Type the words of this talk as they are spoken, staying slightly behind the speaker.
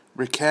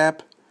recap,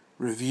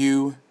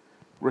 review,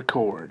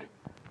 record.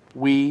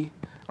 We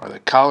are the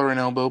Collar and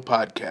Elbow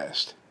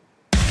Podcast.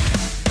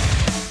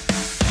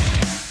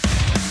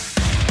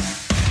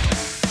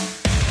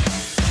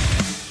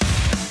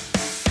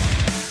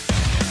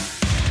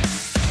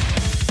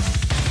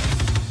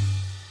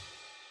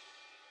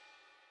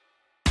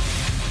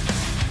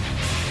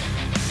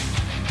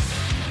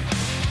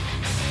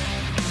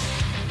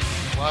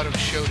 A lot of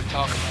show to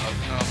talk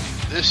about.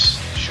 This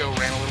show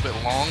ran a little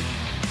bit long,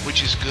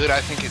 which is good. I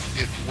think it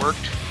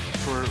worked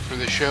for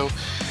this show.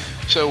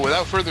 So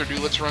without further ado,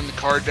 let's run the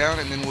card down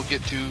and then we'll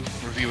get to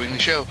reviewing the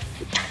show.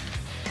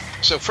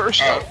 So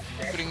first up,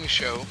 opening the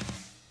show,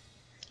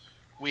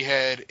 we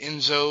had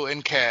Enzo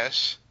and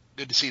Cass.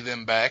 Good to see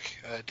them back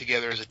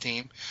together as a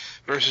team.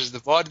 Versus the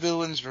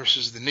Vaudevillains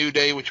versus the New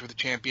Day, which were the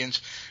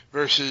champions,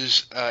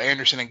 versus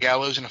Anderson and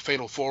Gallows in a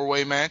fatal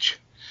four-way match.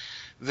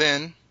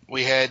 Then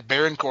we had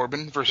Baron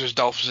Corbin versus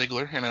Dolph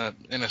Ziggler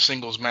in a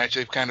singles match.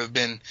 They've kind of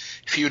been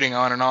feuding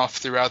on and off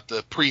throughout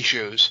the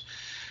pre-shows.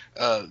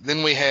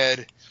 Then we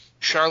had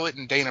Charlotte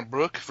and Dana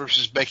Brooke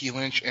versus Becky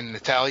Lynch and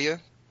Natalya.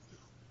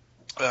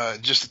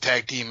 Just a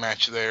tag team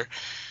match there.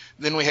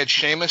 Then we had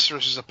Sheamus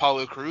versus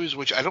Apollo Crews,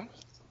 which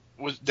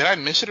did I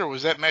miss it, or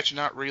was that match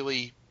not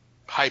really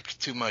hyped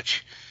too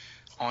much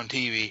on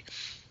TV?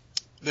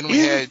 Then we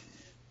had...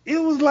 It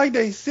was like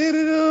they set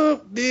it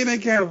up, then they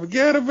kind of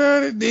forgot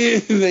about it,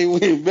 then they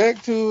went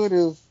back to it. It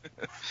was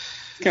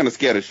kind of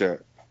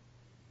scattershot.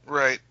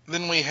 Right.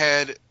 Then we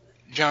had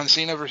John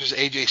Cena versus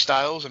AJ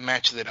Styles, a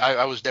match that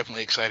I was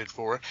definitely excited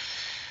for.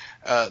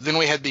 Then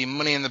we had the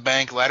Money in the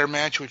Bank ladder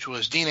match, which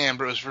was Dean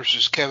Ambrose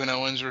versus Kevin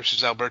Owens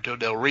versus Alberto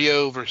Del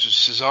Rio versus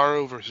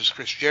Cesaro versus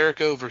Chris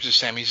Jericho versus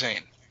Sami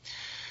Zayn.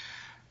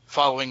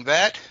 Following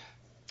that,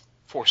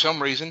 for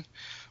some reason,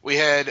 we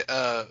had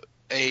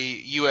a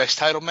U.S.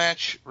 title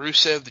match,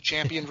 Rusev the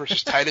champion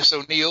versus Titus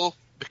O'Neil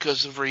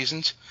because of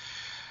reasons.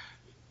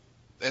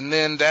 And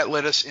then that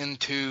led us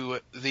into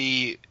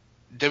the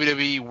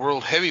WWE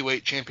World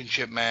Heavyweight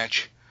Championship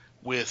match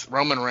with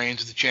Roman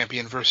Reigns, the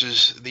champion,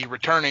 versus the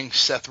returning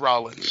Seth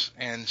Rollins.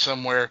 And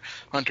somewhere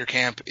Hunter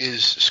Camp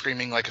is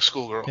screaming like a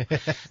schoolgirl.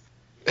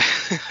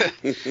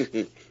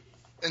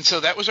 And so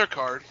that was our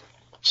card.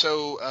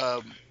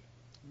 So,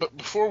 but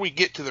before we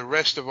get to the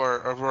rest of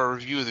our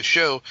review of the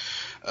show,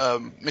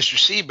 Mr.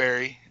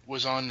 Seaberry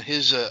was on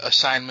his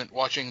assignment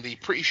watching the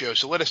pre-show.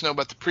 So let us know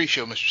about the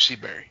pre-show, Mr.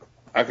 Seaberry.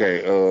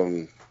 Okay.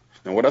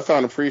 And what I saw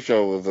in the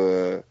pre-show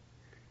was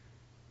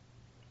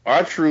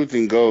R-Truth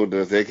and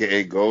Goldust,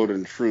 a.k.a.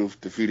 Golden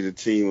Truth, defeated the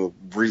team of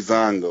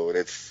Breezango.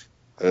 That's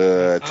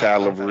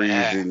Tyler Breeze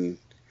and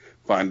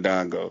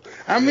Fandango.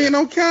 I mean,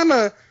 I'm kind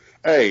of...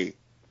 Hey,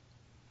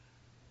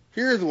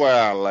 here's why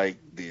I like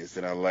this,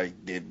 and I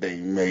like that they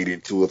made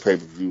it to a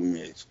pay-per-view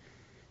match.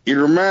 It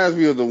reminds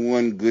me of the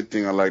one good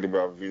thing I liked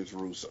about Vince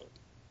Russo.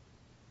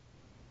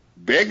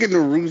 Back in the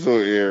Russo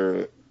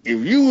era, if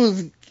you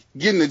was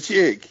getting a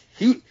check,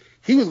 he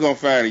was going to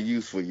find a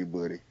use for you,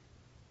 buddy.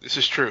 This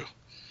is true.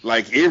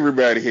 Like,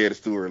 everybody had a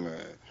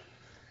storyline.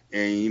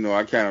 And,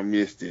 I kind of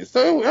missed it.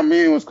 So, I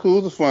mean, it was cool.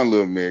 It was a fun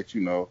little match,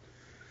 I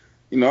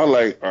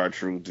like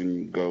R-Truth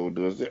and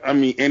Goldust. I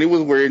mean, and it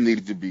was where it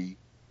needed to be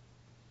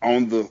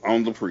on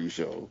the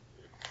pre-show.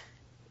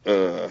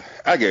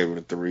 I gave it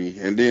a 3.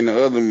 And then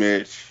the other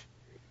match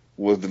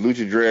was the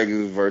Lucha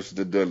Dragons versus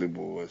the Dudley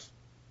Boys.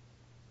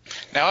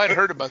 Now, I'd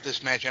heard about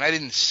this match, and I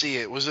didn't see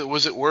it. Was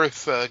it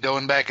worth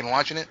going back and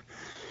watching it?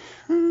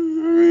 I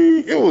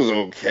mean, it was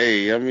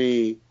okay. I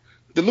mean,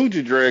 the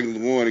Lucha Dragons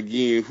won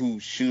again, who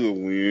should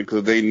win,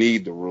 because they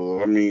need the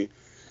rub. I mean,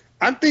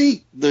 I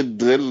think the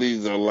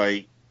Dudleys are,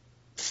 like,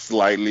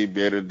 slightly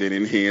better than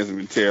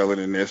enhancement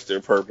talent, and that's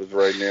their purpose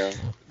right now.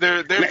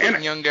 They're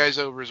putting young guys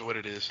over is what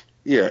it is.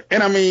 Yeah,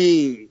 and I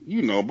mean,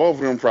 both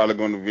of them probably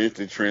going to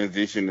eventually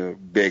transition to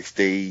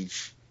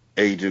backstage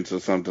agents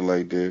or something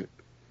like that.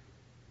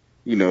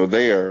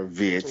 They are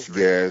vets,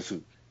 guys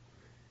who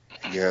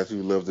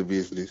love the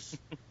business.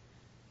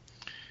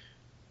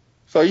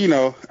 So,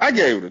 I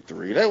gave it a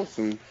 3. That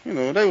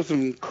was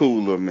some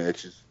cool little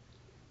matches.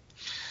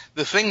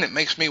 The thing that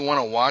makes me want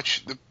to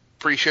watch the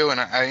pre-show, and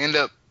I end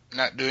up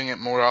not doing it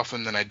more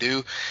often than I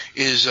do,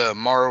 is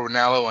Mauro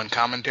Ranallo on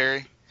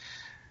commentary.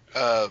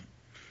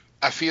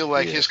 I feel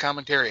like his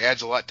commentary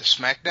adds a lot to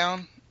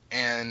SmackDown,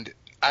 and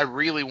I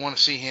really want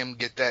to see him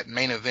get that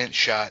main event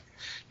shot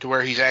to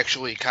where he's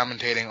actually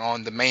commentating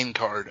on the main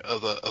card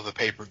of a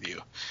pay-per-view.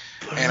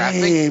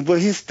 But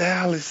his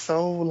style is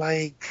so,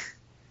 like,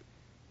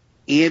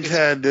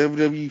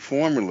 anti-WWE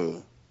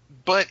formula.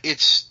 But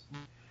it's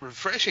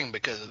refreshing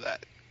because of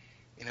that.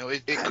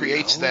 It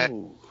creates that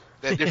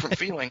different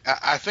feeling.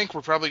 I think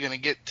we're probably going to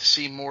get to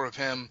see more of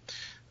him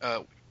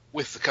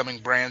with the coming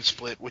brand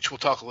split, which we'll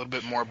talk a little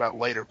bit more about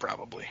later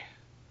probably.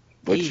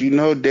 But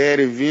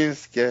Daddy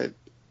Vince got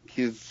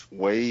his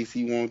ways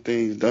he wants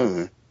things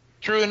done.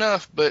 True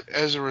enough, but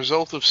as a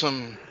result of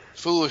some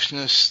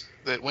foolishness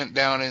that went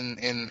down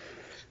in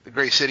the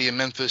great city of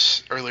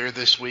Memphis earlier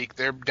this week,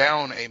 they're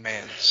down a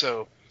man.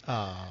 So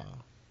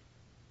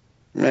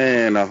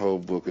Man, I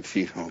hope Booker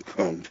T don't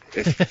come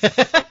back.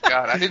 Oh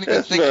God, I didn't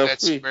even think of that,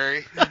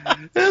 Seaberry.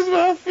 That's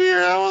my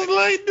fear. I was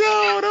like,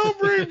 no, don't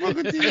bring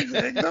Booker T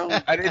back.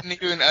 Don't. I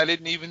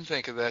didn't even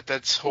think of that.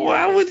 That's horrible.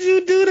 Why would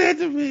you do that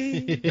to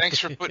me? Thanks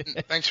for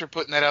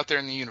putting that out there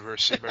in the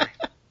universe, Seaberry.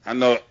 I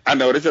know.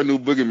 That's your new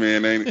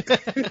boogeyman, ain't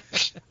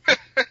it?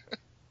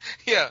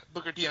 Yeah,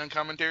 Booker T on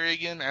commentary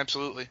again,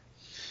 absolutely.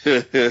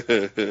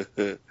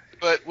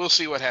 But we'll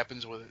see what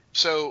happens with it.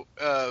 So,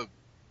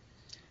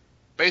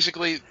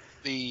 basically,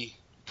 the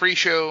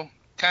pre-show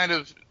kind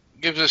of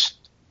gives us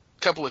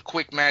a couple of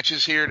quick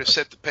matches here to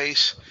set the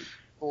pace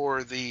or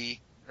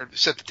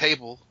set the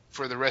table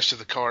for the rest of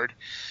the card.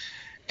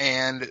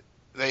 And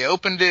they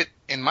opened it,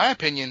 in my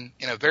opinion,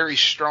 in a very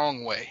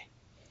strong way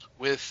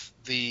with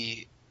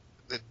the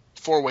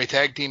four-way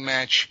tag team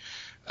match,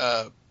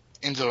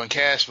 Enzo and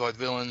Cass,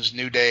 Vaudevillains,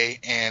 New Day,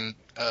 and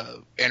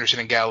Anderson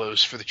and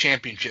Gallows for the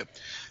championship.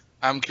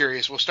 I'm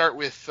curious. We'll start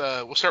with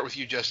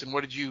you, Justin.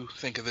 What did you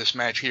think of this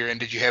match here, and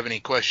did you have any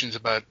questions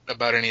about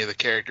any of the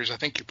characters? I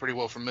think you're pretty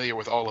well familiar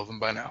with all of them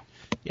by now.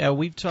 Yeah,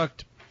 we've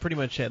talked pretty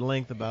much at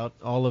length about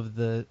all of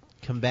the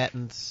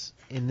combatants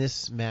in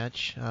this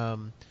match.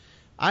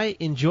 I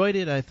enjoyed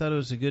it. I thought it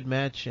was a good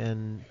match,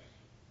 and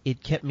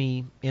it kept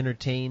me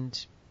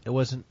entertained. It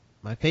wasn't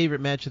my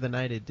favorite match of the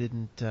night. It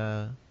didn't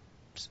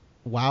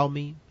wow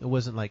me. It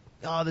wasn't like,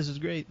 oh, this is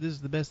great. This is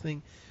the best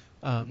thing.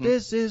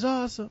 This is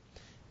awesome.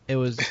 It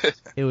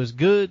was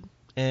good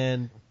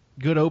and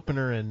good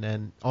opener,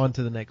 and on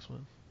to the next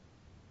one.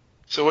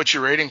 So what's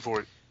your rating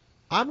for it?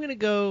 I'm going to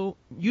go,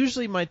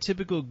 usually my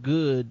typical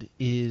good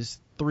is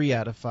 3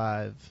 out of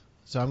 5.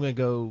 So I'm going to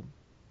go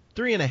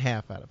 3.5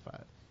 out of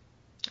 5.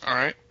 All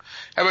right.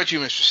 How about you,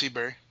 Mr.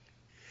 Seaberry?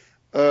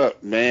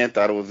 Man,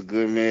 thought it was a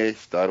good match.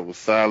 Thought it was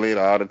solid.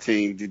 All the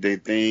teams did their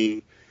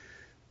thing.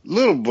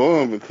 Little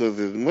bummed because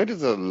as much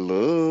as I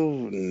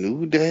love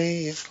New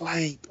Day, it's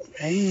like,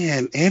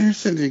 man,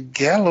 Anderson and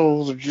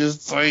Gallows are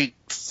just like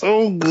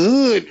so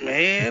good,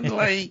 man.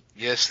 Like,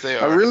 yes, they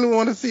are. I really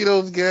want to see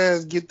those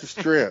guys get the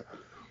strap.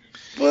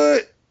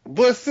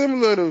 but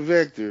similar to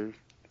Vector,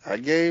 I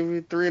gave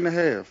it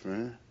 3.5,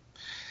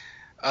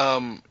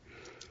 man.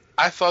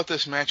 I thought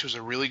this match was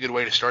a really good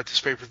way to start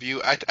this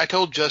pay-per-view. I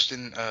told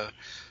Justin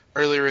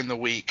earlier in the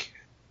week,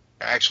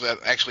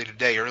 actually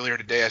today, earlier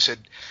today, I said,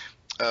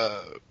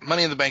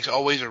 Money in the Bank's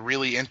always a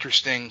really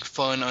interesting,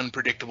 fun,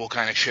 unpredictable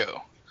kind of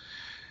show.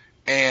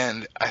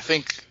 And I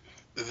think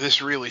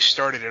this really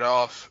started it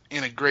off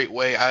in a great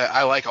way.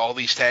 I like all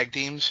these tag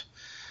teams.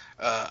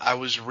 I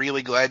was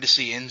really glad to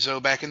see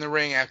Enzo back in the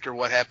ring after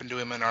what happened to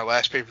him in our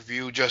last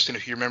pay-per-view. Justin,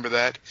 if you remember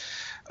that,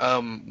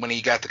 when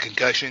he got the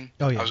concussion.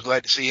 Oh, yeah. I was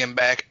glad to see him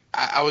back.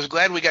 I was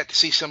glad we got to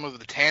see some of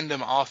the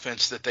tandem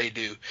offense that they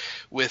do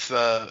with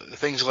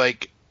things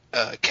like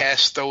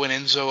Cass throwing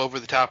Enzo over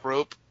the top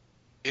rope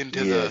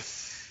into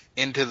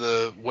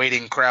the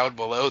waiting crowd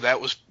below.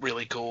 That was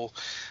really cool.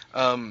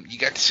 You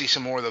got to see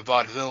some more of the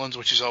Vaudevillains,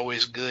 which is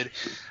always good.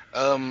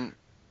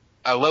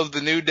 I love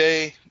the New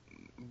Day,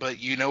 but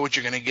you know what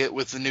you're going to get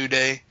with the New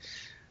Day.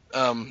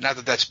 Not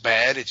that that's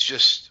bad. It's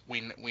just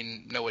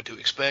we know what to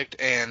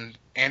expect. And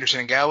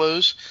Anderson and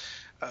Gallows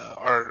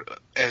are,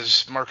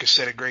 as Marcus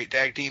said, a great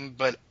tag team.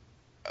 But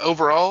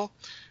overall,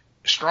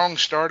 strong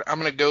start. I'm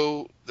going to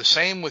go the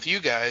same with you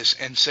guys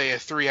and say a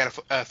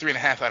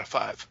 3.5 out of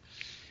 5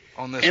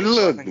 on this. And one.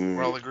 look, so I think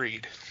we're all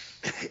agreed.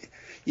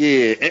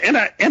 Yeah, and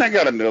I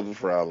got another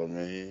problem,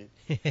 man.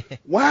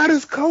 Why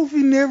does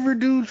Kofi never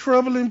do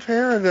Trouble in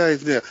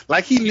Paradise now?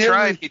 Like he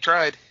never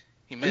tried.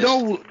 He missed.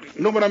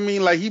 No, but I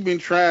mean, like, he been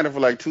trying it for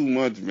like 2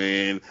 months,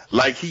 man.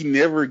 Like, he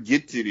never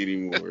gets it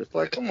anymore. It's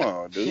like, come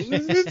on, dude.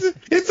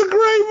 It's a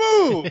great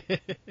move.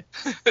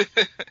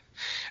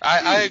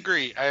 I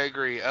agree.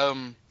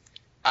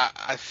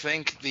 I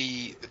think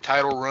the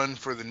title run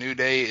for the New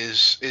Day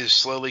is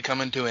slowly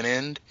coming to an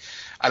end.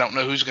 I don't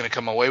know who's going to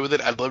come away with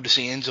it. I'd love to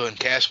see Enzo and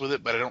Cass with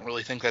it, but I don't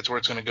really think that's where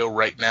it's going to go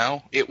right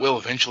now. It will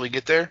eventually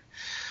get there.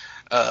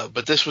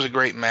 But this was a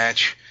great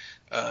match.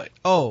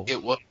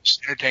 It was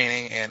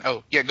entertaining. And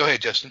go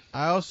ahead, Justin.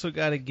 I also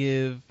got to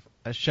give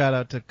a shout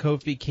out to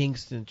Kofi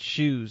Kingston's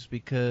shoes,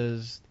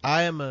 because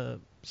I am a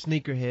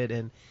sneakerhead,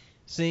 and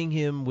seeing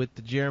him with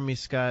the Jeremy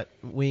Scott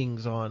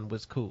wings on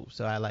was cool.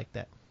 So I like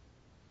that.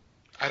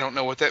 I don't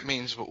know what that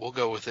means, but we'll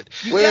go with it.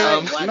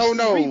 Well,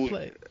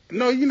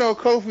 no, you know,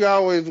 Kofi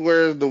always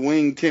wears the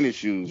wing tennis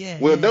shoes. Yeah,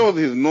 those are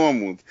his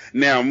normals.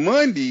 Now,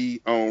 Monday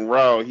on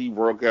Raw, he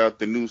broke out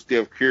the new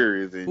Steph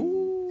Curry's,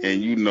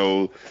 and you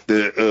know,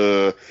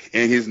 and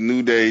his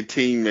New Day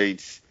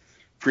teammates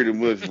pretty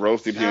much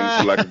roasted him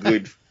for like a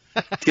good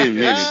 10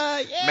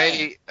 minutes.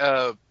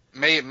 Yeah.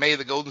 May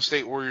the Golden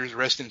State Warriors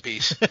rest in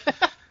peace.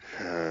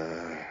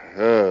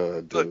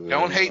 Look,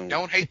 don't hate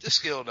the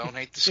skill. Don't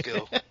hate the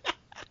skill.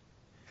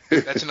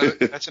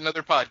 That's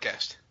another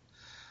podcast.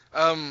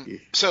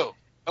 So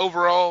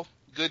overall,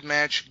 good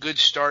match, good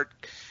start,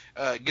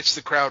 gets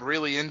the crowd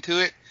really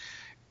into it,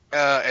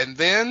 and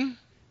then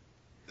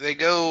they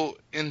go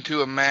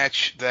into a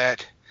match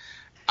that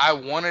I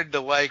wanted to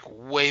like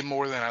way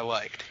more than I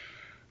liked.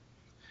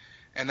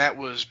 and that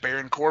was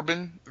Baron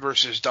Corbin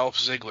versus Dolph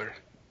Ziggler,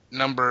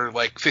 number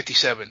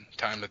 57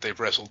 time that they've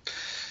wrestled.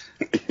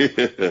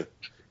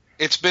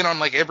 It's been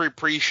on every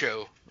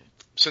pre-show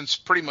since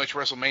pretty much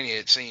WrestleMania,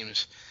 it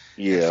seems.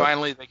 Yeah. And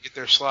finally, they get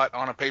their slot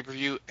on a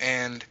pay-per-view,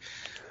 and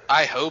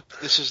I hope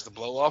this is the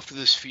blow-off to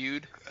this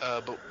feud,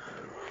 but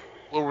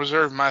we'll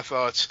reserve my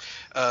thoughts.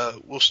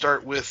 We'll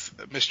start with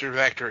Mr.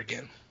 Vactor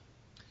again.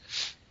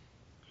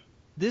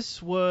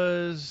 This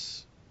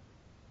was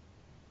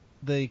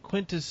the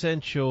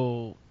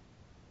quintessential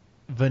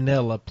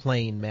vanilla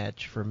plain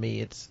match for me.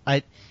 It's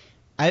I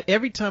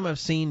every time I've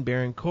seen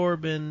Baron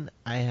Corbin,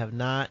 I have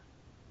not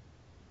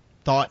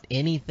thought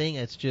anything.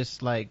 It's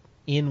just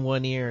in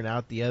one ear and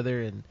out the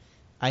other, and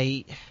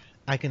I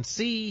can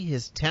see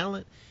his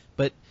talent,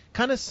 but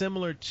kind of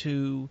similar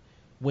to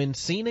when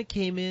Cena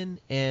came in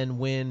and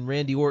when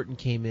Randy Orton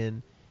came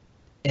in,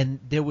 and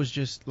there was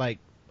just I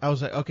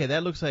was like, okay,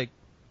 that looks like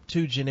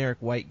two generic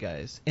white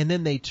guys, and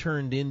then they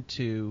turned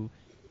into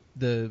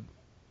the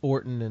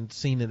Orton and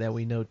Cena that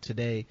we know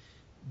today.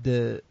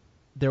 The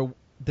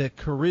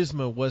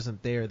charisma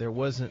wasn't there. There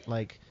wasn't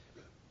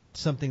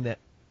something that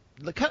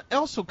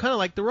also kind of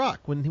like The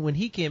Rock when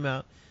he came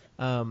out,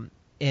 and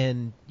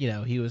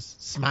he was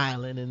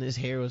smiling and his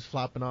hair was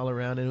flopping all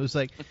around, and it was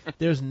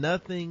there's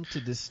nothing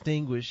to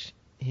distinguish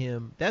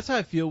him. That's how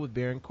I feel with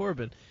Baron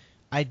Corbin.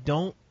 I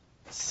don't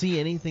see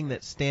anything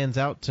that stands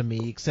out to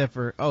me except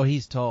for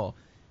he's tall.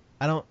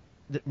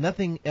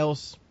 Nothing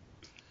else.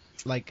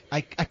 I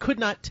could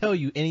not tell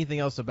you anything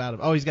else about him.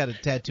 Oh, he's got a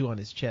tattoo on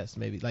his chest,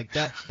 maybe.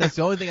 That's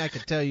the only thing I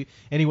could tell you.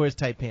 And he wears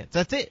tight pants.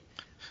 That's it.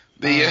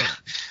 The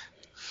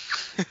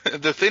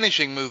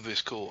finishing move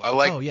is cool. I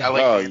like the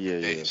end of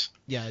days.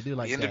 Yeah, I do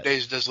like the end that. of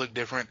days does look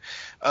different.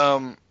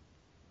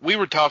 We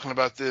were talking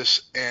about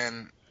this,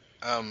 and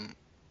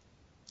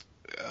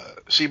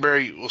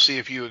Seaberry, we'll see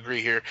if you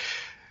agree here.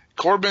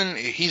 Corbin,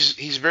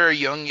 he's very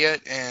young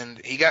yet,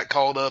 and he got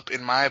called up,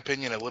 in my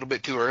opinion, a little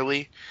bit too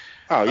early.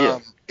 Oh, yeah.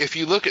 If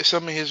you look at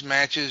some of his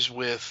matches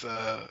with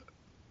the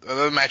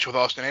match with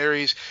Austin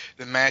Aries,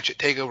 the match at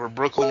TakeOver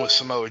Brooklyn with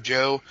Samoa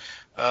Joe,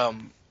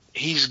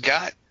 he's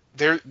got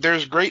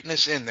there's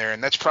greatness in there,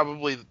 and that's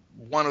probably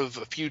one of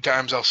a few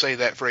times I'll say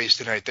that phrase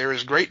tonight. There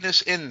is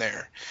greatness in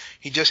there.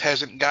 He just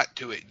hasn't got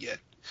to it yet.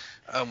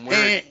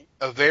 We're at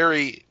a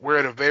very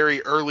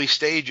early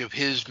stage of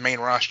his main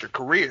roster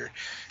career,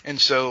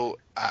 and so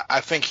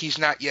I think he's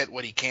not yet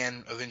what he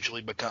can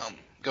eventually become.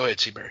 Go ahead,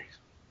 Seaberry.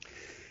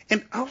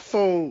 And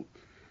also,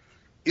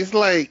 it's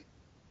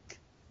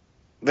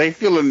they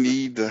feel a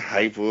need to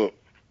hype up,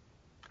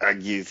 I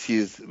guess,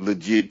 his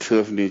legit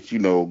toughness,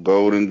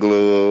 Golden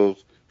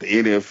Gloves, the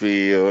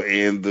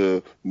NFL, and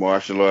the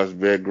martial arts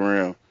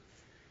background.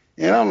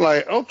 And I'm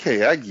like,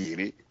 okay, I get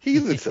it.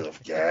 He's a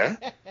tough guy,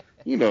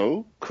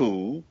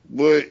 cool.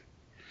 But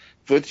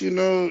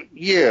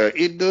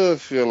it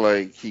does feel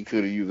like he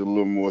could have used a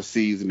little more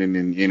seasoning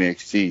in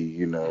NXT.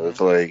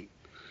 It's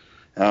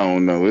I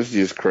don't know. It's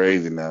just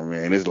crazy now,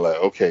 man. It's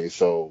okay,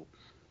 so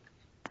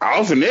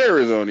Austin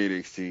Aries on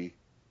NXT,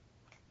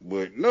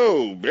 but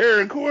no,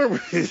 Baron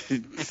Corbin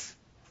in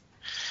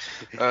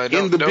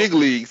the big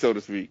league, so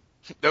to speak.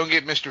 Don't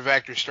get Mr.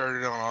 Vactor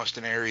started on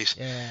Austin Aries.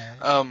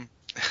 Yeah.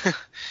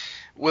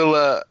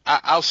 Well,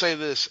 I'll say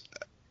this.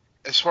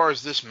 As far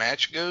as this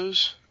match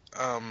goes,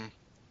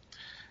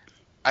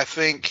 I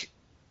think,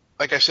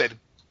 like I said,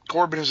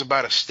 Corbin is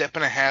about a step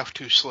and a half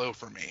too slow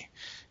for me.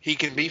 He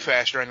can be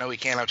faster. I know he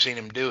can. I've seen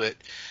him do it.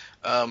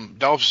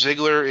 Dolph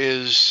Ziggler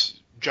is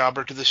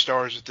jobber to the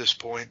stars at this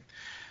point.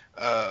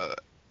 The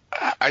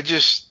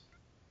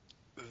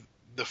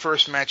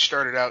first match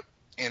started out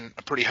in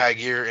a pretty high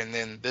gear, and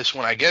then this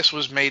one, I guess,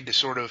 was made to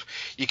sort of,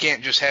 you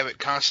can't just have it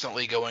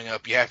constantly going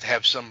up. You have to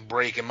have some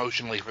break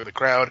emotionally for the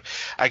crowd.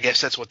 I guess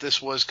that's what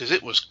this was, because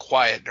it was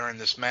quiet during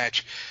this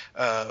match.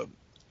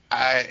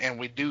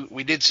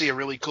 We did see a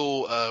really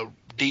cool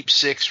deep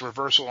six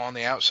reversal on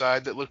the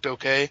outside that looked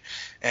okay,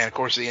 and of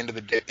course the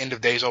end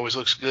of days always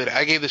looks good.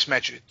 I gave this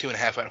match a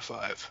 2.5 out of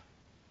 5.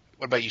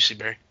 What about you,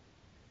 Seaberry?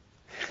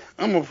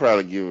 I'm gonna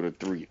probably give it a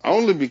 3,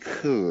 only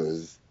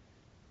because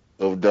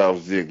of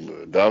Dolph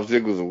Ziggler. Dolph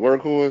Ziggler's a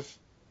workhorse.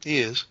 He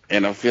is,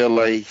 and I feel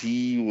like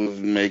he was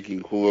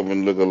making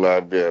Corbin look a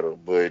lot better.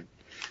 But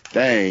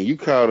dang, you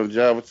called him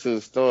jobber to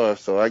the stars,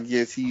 so I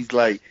guess he's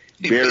like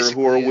Barry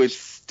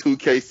Horowitz.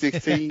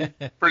 2K16?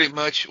 Pretty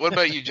much. What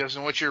about you,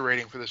 Justin? What's your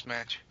rating for this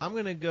match? I'm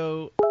going to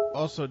go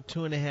also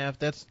 2.5.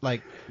 That's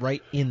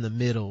right in the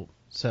middle.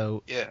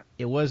 So yeah,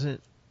 it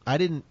wasn't, I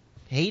didn't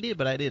hate it,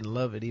 but I didn't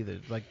love it either.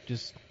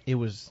 It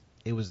was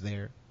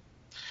there.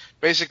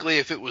 Basically,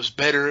 if it was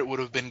better, it would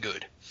have been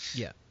good.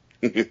 Yeah.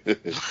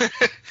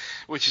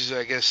 Which is,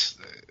 I guess,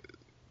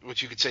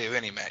 what you could say of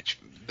any match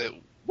that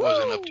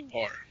wasn't up to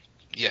par.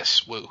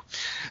 Yes, woo.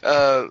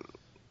 That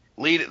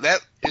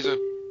is a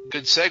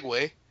good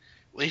segue,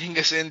 leading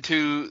us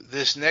into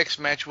this next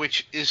match,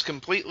 which is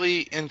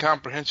completely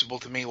incomprehensible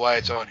to me why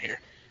it's on here.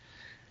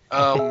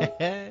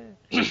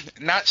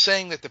 Not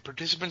saying that the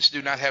participants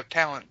do not have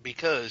talent,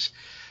 because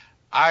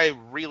I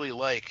really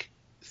like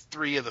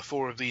 3 of the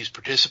 4 of these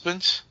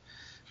participants.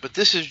 but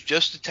this is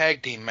just a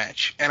tag team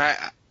match, and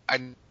I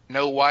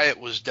know why it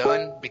was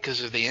done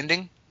because of the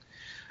ending.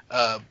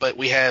 But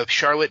we have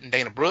Charlotte and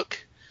Dana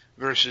Brooke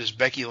versus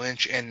Becky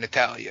Lynch and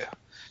Natalya.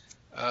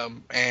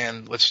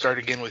 And let's start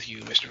again with you,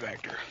 Mr.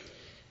 Vactor.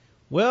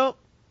 Well,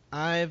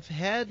 I've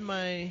had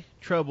my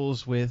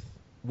troubles with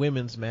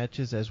women's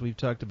matches, as we've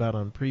talked about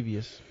on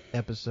previous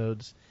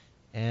episodes,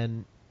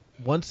 and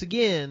once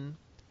again,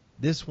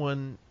 this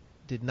one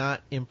did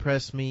not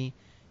impress me.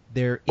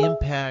 Their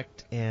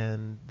impact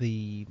and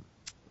the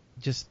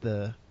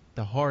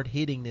hard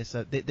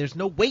hittingness. There's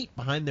no weight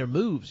behind their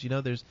moves.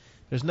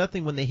 There's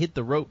nothing when they hit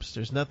the ropes.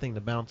 There's nothing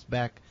to bounce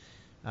back.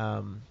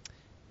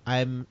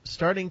 I'm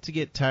starting to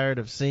get tired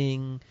of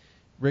seeing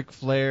Ric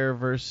Flair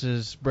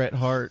versus Bret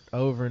Hart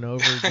over and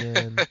over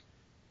again,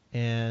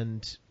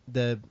 and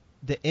the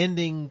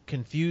ending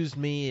confused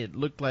me. It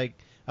looked like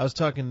I was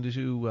talking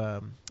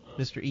to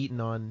Mr.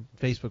 Eaton on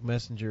Facebook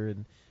Messenger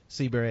and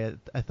Seaberry.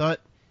 I thought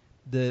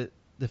the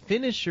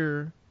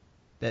finisher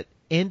that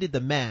ended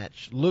the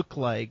match looked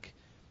like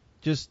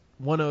just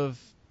one of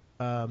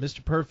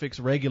Mr. Perfect's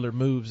regular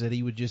moves that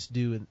he would just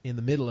do in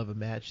the middle of a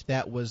match.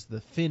 That was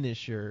the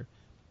finisher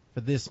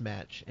for this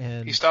match.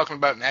 And he's talking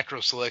about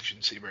natural selection,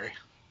 Seaberry.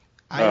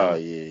 I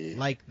don't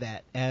like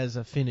that as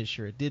a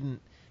finisher.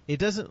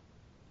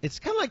 It's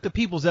kind of like the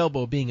people's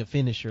elbow being a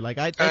finisher. Like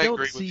I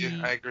don't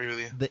see I agree with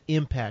you. The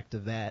impact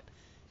of that.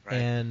 Right.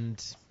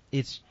 And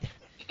it's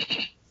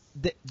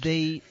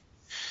they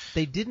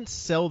didn't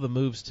sell the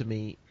moves to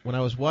me. When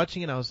I was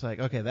watching it, I was like,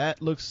 okay,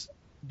 that looks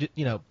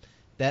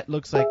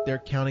like they're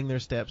counting their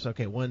steps.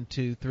 Okay, 1,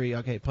 2, 3.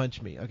 Okay,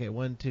 punch me. Okay,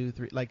 1, 2,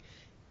 3. Like,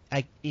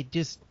 it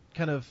just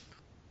kind of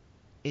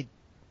it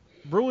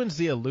ruins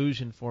the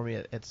illusion for me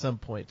at some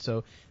point.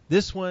 So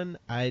this one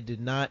I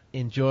did not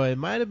enjoy. It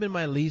might have been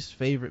my least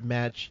favorite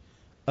match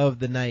of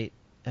the night.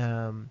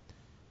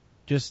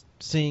 Just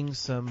seeing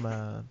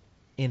some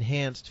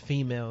enhanced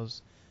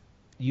females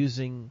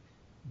using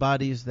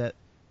bodies that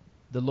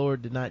the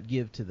Lord did not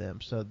give to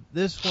them. So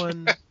this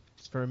one,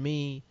 for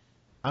me,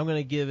 I'm going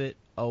to give it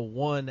a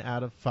 1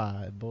 out of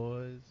 5,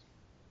 boys.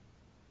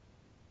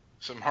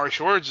 Some harsh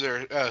words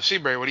there.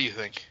 Seaberry, what do you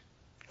think?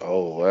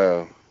 Oh,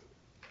 wow.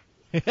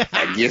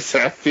 I guess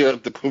I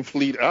felt the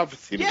complete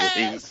opposite.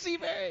 Yes,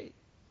 Seaberry!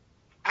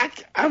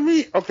 I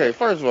mean, okay,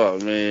 first of all,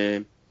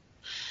 man,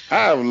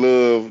 I've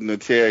loved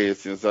Natalya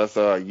since I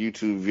saw a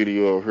YouTube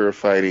video of her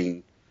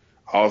fighting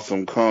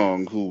Awesome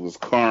Kong, who was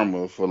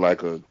Karma for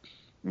like a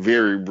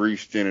very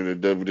brief stint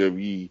in the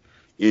WWE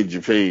in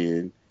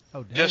Japan.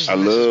 Oh, dang.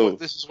 Justin,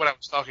 this is what I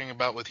was talking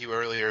about with you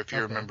earlier, if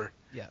you remember.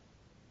 Yeah.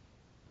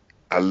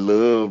 I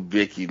love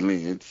Becky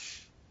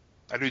Lynch.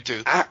 I do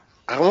too. I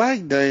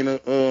like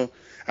Dana.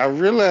 I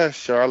realized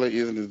Charlotte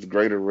isn't as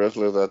great a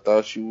wrestler as I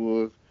thought she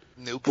was.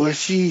 Nope. But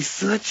she's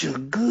such a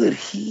good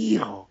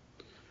heel.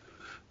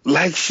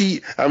 Like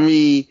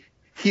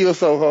heel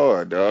so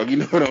hard, dog. You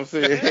know what I'm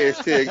saying?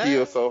 Hashtag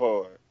heel so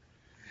hard.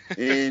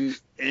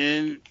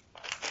 And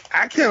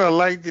I kind of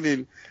liked it,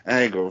 and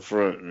I ain't gonna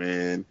front,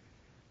 man.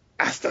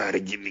 I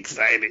started getting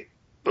excited.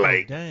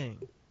 Like, dang.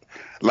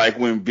 Like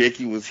when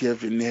Becky was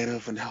helping Ned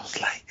up, and I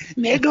was like,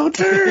 Ned go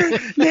turn.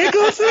 Ned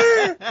go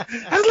turn. I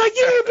was like,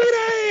 you beat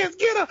her ass.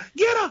 Get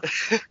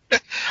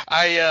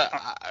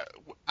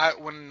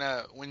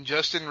her. When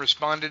Justin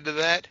responded to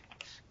that,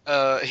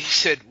 he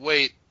said,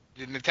 wait,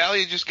 did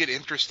Natalya just get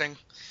interesting?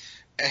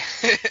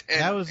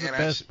 That was the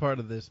best part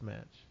of this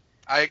match.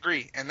 I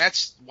agree, and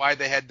that's why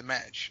they had the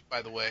match,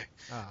 by the way.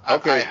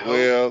 Okay,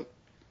 well,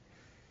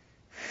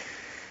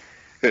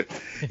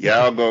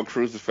 y'all gonna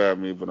crucify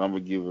me, but I'm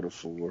gonna give it a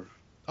 4.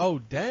 Oh,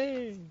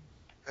 dang!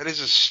 That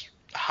is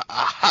a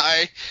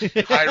high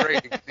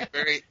rating,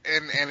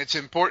 and it's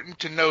important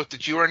to note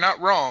that you are not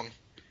wrong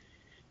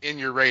in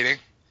your rating,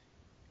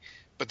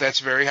 but that's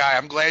very high.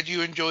 I'm glad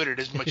you enjoyed it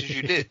as much as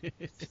you did.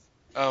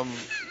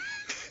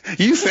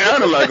 You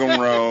sounded like I'm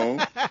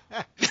wrong.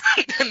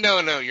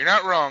 No, you're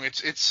not wrong.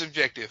 It's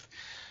subjective.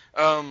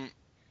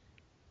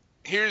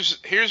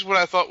 Here's what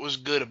I thought was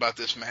good about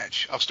this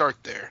match. I'll start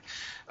there.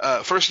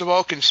 First of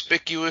all,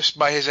 conspicuous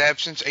by his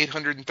absence,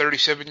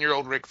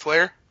 837-year-old Ric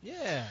Flair.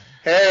 Yeah.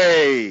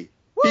 Hey,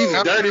 he's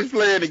the dirtiest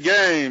player in the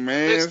game,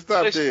 man.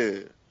 Stop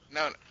that.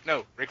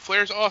 No, Ric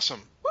Flair's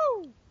awesome.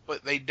 Woo!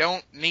 But they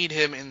don't need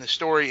him in the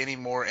story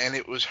anymore, and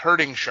it was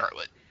hurting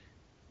Charlotte.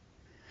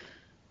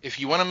 If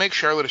you want to make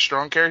Charlotte a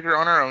strong character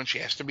on her own, she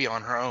has to be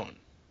on her own.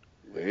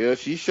 Well,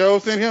 she sure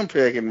sent him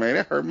packing, man.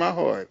 That hurt my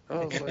heart.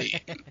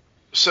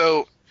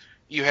 So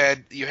you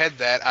had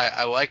that.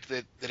 I liked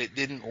that it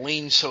didn't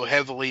lean so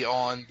heavily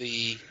on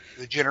the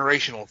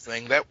generational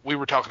thing. That we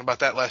were talking about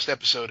that last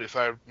episode, if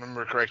I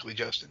remember correctly,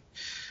 Justin.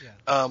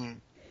 Yeah.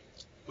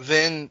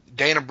 Then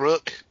Dana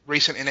Brooke,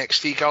 recent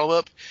NXT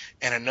call-up,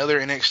 and another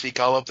NXT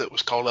call-up that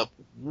was called up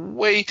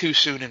way too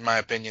soon, in my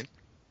opinion.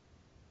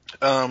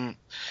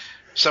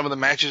 Some of the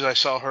matches I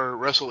saw her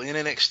wrestle in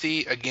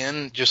NXT,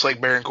 again, just like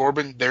Baron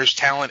Corbin, there's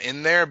talent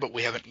in there, but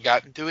we haven't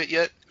gotten to it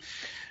yet.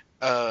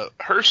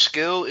 Her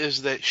skill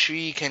is that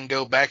she can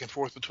go back and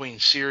forth between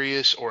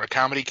serious or a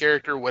comedy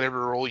character, whatever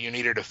role you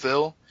need her to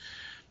fill.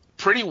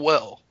 pretty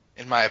well,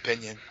 in my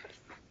opinion.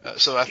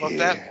 So I thought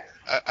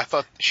I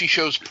thought she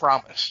shows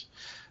promise.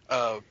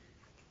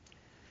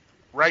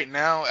 Right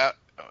now,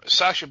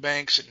 Sasha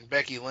Banks and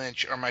Becky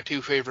Lynch are my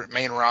two favorite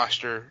main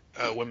roster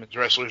women's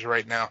wrestlers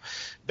right now.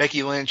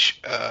 Becky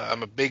Lynch,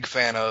 I'm a big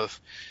fan of.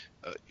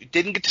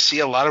 Didn't get to see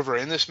a lot of her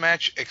in this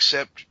match,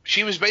 except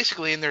she was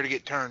basically in there to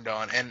get turned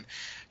on. And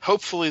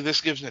hopefully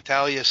this gives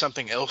Natalya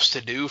something else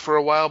to do for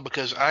a while,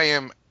 because I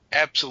am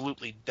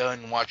absolutely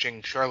done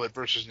watching Charlotte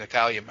versus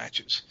Natalya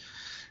matches.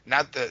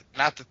 Not that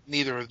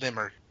neither of them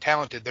are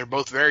talented. They're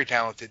both very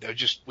talented.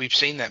 We've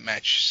seen that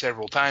match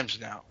several times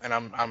now,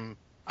 and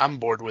I'm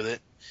bored with it.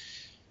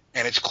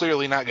 And it's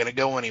clearly not going to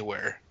go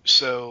anywhere.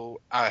 So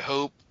I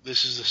hope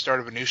this is the start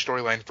of a new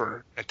storyline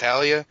for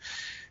Natalya,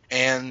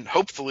 and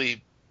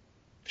hopefully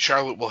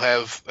Charlotte will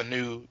have a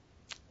new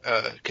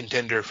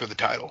contender for the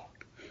title.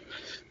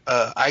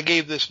 I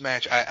gave this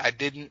match, I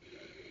didn't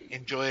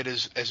enjoy it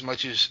as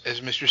much as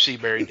Mr.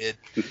 Seaberry did.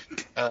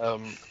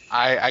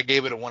 I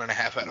gave it a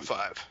 1.5 out of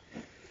 5.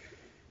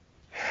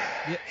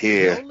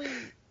 Yeah.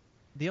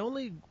 The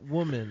only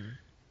woman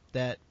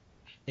that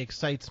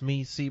excites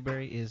me,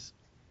 Seaberry, is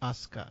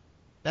Asuka.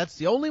 That's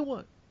the only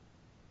one.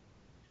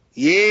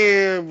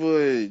 Yeah,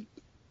 but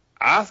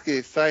Asuka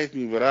excites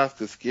me, but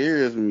Asuka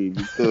scares me,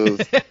 because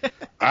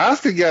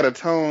Asuka got to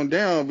tone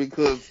down,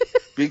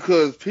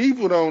 because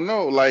people don't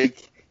know.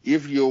 Like,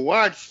 if you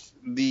watch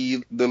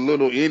the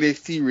little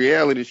NXT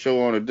reality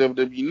show on the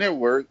WWE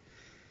Network,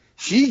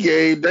 she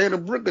gave Dana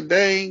Brooke a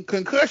dang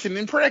concussion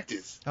in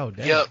practice. Oh,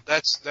 damn. Yep,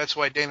 that's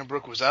why Dana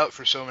Brooke was out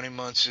for so many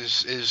months.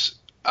 Is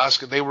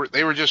Asuka?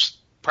 They were just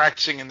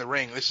practicing in the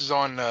ring. This is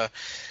on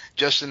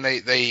Justin.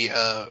 They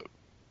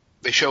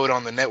show it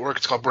on the network.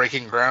 It's called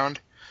Breaking Ground.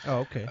 Oh,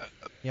 okay.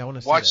 Yeah, I want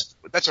to see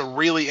that. That's a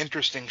really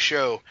interesting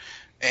show,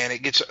 and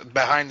it gets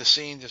behind the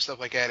scenes and stuff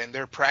like that. And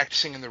they're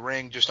practicing in the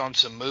ring just on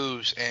some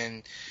moves,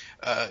 and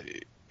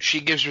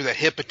she gives her the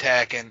hip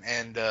attack,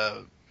 and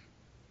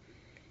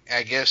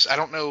I guess I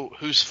don't know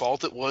whose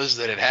fault it was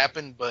that it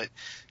happened, but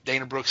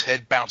Dana Brooke's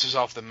head bounces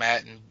off the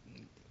mat, and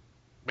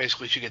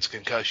basically she gets a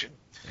concussion.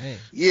 Hey.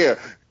 Yeah.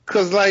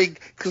 Cause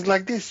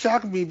this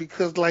shocked me,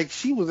 because like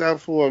she was out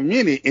for a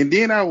minute, and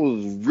then I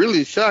was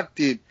really shocked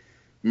that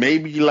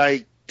maybe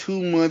like 2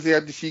 months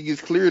after she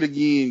gets cleared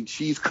again,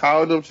 she's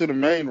called up to the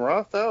main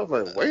roster. I was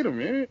like, wait a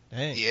minute.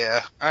 Hey.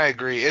 Yeah, I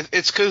agree.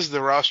 It's because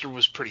the roster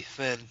was pretty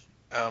thin.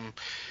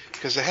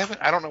 Because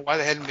I don't know why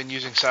they hadn't been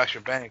using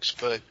Sasha Banks,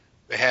 but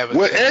they haven't.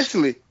 Well,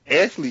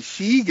 actually,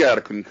 she got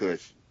a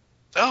concussion.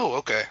 Oh,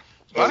 okay.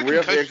 A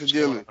ref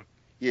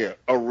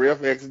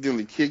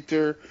accidentally kicked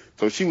her,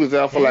 so she was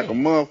out for like a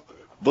month.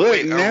 But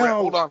wait,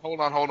 now, hold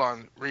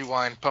on.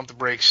 Rewind, pump the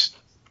brakes,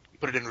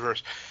 put it in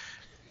reverse.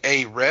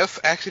 A ref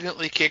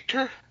accidentally kicked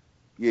her?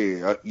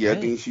 Yeah, I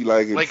think she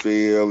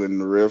fell,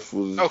 and the ref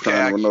was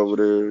trying to run over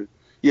there.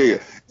 Yeah,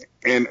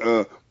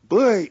 and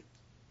but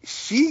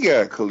she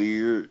got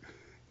cleared.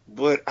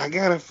 But I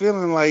got a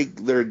feeling like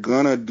they're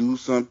gonna do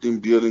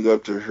something building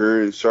up to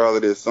her and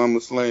Charlotte at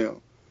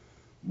SummerSlam.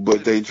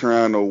 But they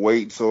trying to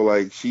wait, so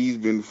like she's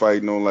been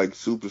fighting on like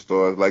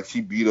superstars, like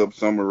she beat up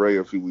Summer Rae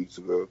a few weeks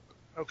ago.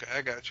 Okay,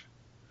 I got you.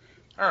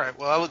 All right,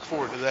 well I look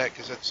forward to that,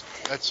 because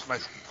that's my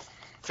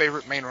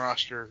favorite main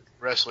roster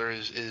wrestler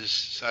is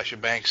Sasha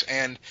Banks,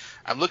 and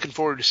I'm looking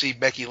forward to see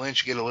Becky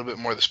Lynch get a little bit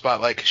more of the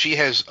spotlight, because she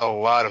has a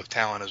lot of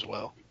talent as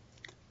well.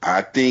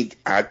 I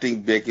think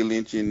Becky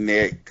Lynch and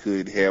Nat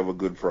could have a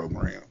good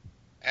program.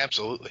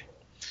 Absolutely.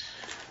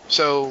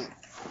 So,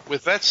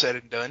 with that said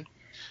and done,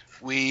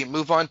 we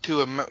move on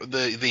to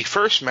the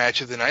first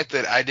match of the night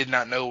that I did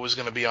not know was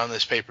going to be on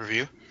this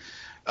pay-per-view.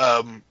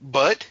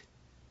 But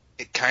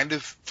it kind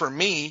of, for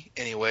me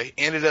anyway,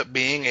 ended up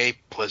being a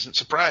pleasant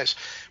surprise.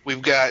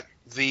 We've got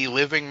the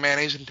living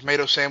mayonnaise and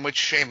tomato sandwich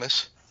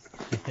Sheamus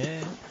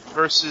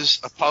versus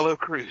Apollo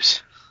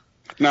Crews.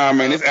 Nah,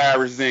 man, it's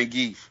Irish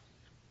Zangief.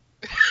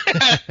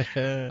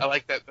 I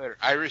like that better.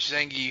 Irish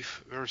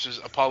Zangief versus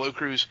Apollo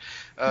Crews.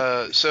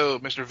 So,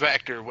 Mr.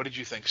 Vactor, what did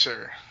you think,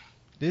 sir?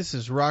 This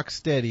is rock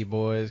steady,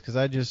 boys, because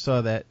I just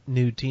saw that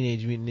new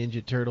Teenage Mutant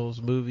Ninja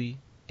Turtles movie,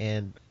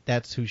 and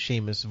that's who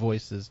Sheamus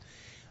voices.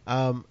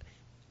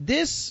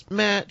 This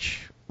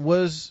match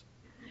was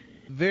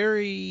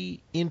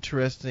very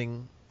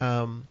interesting.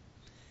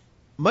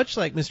 Much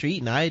like Mr.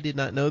 Eaton, I did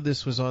not know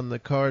this was on the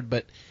card,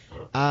 but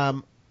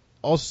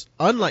also,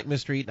 unlike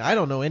Mr. Eaton, I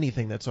don't know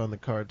anything that's on the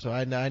card, so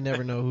I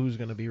never know who's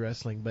going to be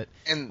wrestling. But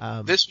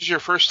this was your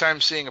first time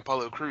seeing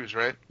Apollo Crews,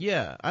 right?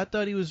 Yeah, I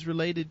thought he was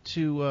related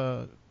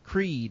to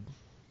Creed.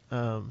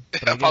 But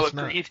Apollo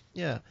Creed?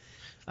 Yeah.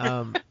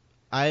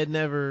 I had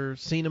never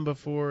seen him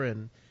before,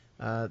 and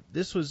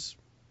this was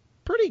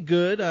pretty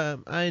good.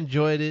 I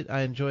enjoyed it.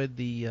 I enjoyed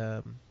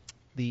the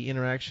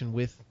interaction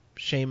with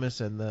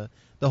Sheamus and the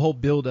whole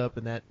build-up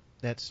and that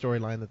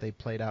storyline that they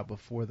played out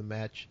before the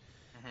match.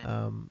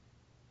 Mm-hmm.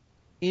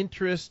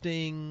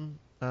 Interesting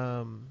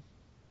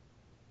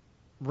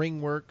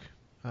ring work.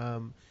 I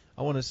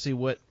want to see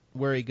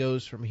where he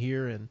goes from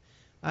here, and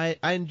I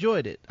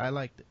enjoyed it. I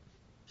liked it.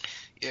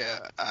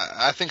 Yeah,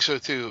 I think so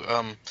too.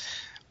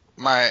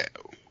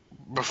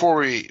 before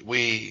we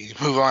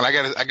move on,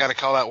 I gotta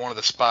call out one of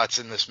the spots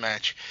in this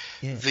match.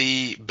 Yeah.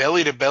 The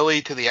belly to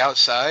belly to the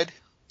outside.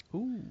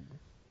 Ooh.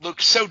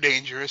 Looked so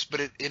dangerous, but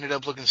it ended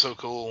up looking so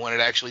cool when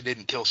it actually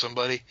didn't kill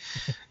somebody.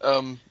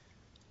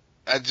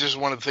 That's just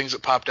one of the things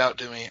that popped out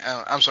to me.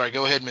 I'm sorry.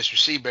 Go ahead, Mr.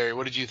 Seaberry.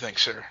 What did you think,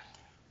 sir?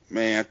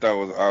 Man, I thought it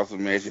was an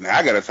awesome match, and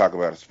I got to talk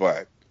about a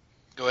spot.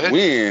 Go ahead.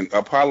 When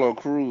Apollo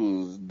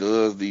Crews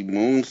does the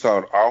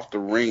moonsault off the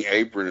ring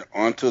apron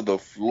onto the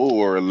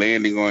floor,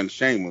 landing on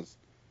Sheamus.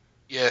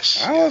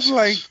 Yes. I was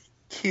like,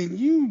 can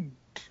you?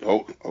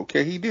 Oh,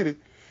 okay, he did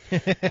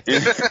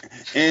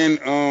it.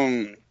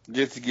 and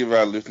just to give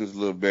our listeners a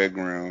little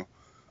background,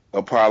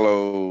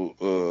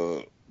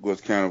 Apollo was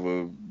kind of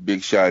a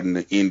big shot in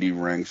the indie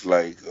ranks,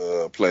 like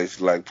places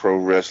like Pro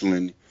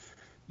Wrestling,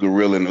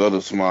 Gorilla, and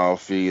other small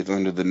feeds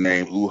under the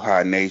name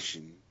Uhaa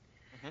Nation.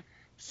 Mm-hmm.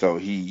 So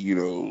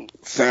he,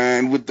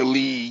 signed with the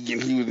league,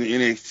 and he was in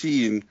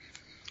NXT,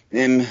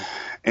 and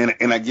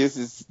I guess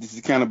this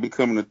is kind of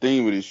becoming a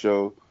theme of this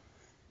show.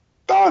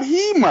 Thought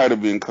he might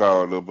have been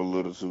called up a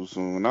little too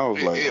soon. I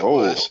was like, it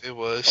was.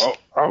 Oh,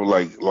 I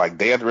was like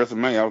day after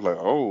WrestleMania, I was like,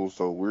 oh,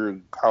 so we're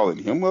calling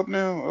him up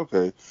now?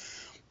 Okay.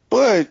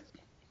 But,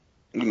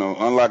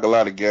 unlike a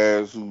lot of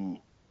guys who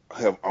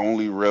have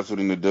only wrestled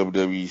in the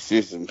WWE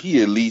system,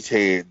 he at least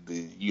had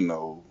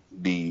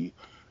the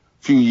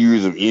few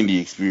years of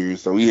indie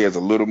experience, so he has a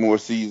little more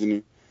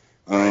seasoning.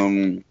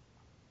 Right.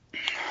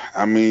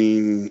 I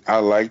mean, I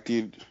liked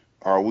it.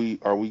 Are we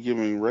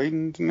giving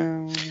ratings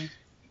now?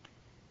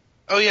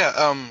 Oh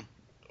yeah,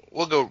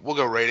 we'll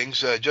go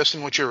ratings.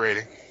 Justin, what's your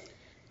rating?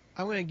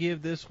 I'm gonna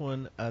give this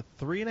one a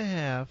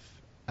 3.5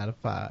 out of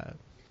 5. What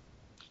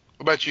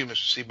about you,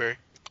 Mr. Seaberry?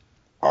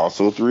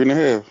 Also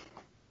 3.5.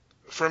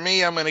 For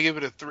me, I'm gonna give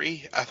it a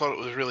 3. I thought it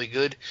was really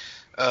good.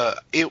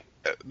 The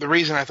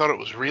reason I thought it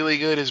was really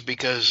good is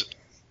because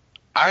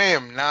I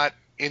am not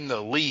in the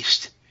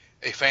least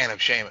a fan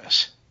of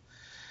Sheamus,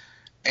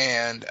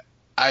 and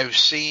I've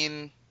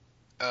seen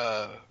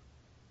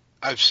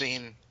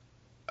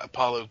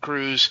Apollo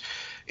Crews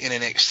in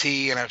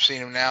NXT, and I've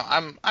seen him now.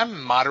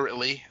 I'm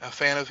moderately a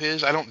fan of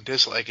his. I don't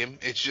dislike him.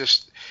 It's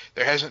just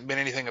there hasn't been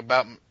anything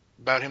about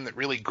him that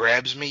really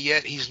grabs me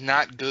yet. He's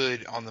not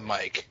good on the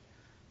mic.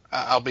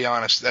 I'll be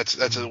honest.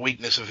 That's a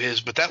weakness of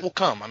his, but that will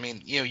come. I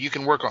mean, you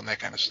can work on that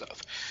kind of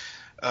stuff.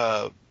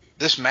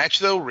 This match,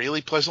 though,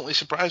 really pleasantly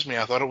surprised me.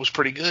 I thought it was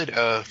pretty good.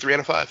 3 out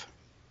of 5.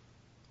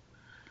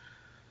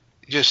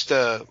 Just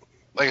like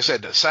I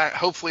said,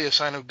 hopefully a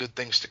sign of good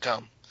things to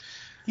come.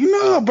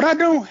 But I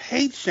don't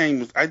hate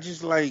Sheamus. I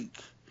just I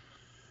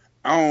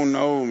don't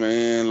know,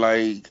 man.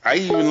 I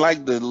even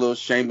like the little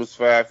Sheamus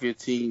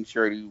 515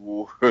 shirt he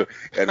wore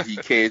after he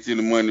cashed in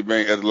the Money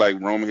Bank, after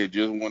Roman had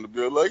just won the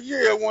belt.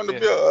 I won the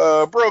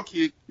belt, bro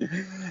kick.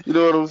 You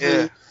know what I'm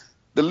saying?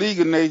 The League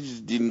of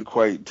Nations didn't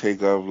quite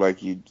take off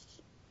like it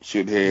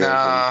should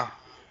have.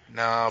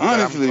 No.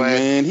 Honestly,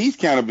 man, he's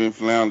kind of been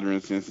floundering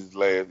since his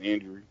last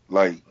injury.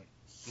 A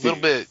little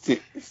bit.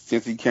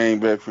 Since he came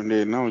back from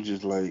that, and I was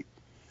just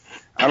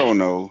I don't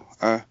know.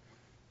 I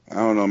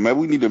don't know. Maybe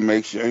we need to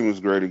make Sheamus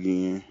great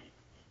again.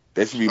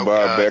 That should be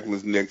Bob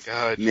Backlund's next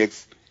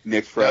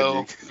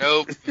project.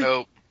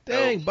 Nope.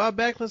 Dang, Bob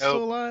Backlund's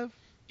still alive?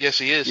 Yes,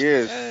 he is.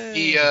 Yes.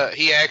 Hey.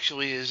 He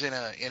actually is in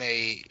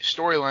a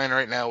storyline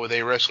right now with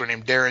a wrestler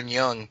named Darren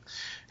Young,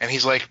 and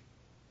he's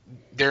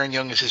Darren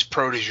Young is his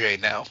protege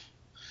now.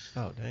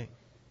 Oh, dang.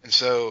 And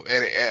so,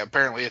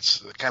 apparently, it's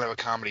kind of a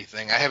comedy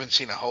thing. I haven't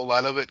seen a whole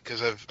lot of it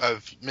because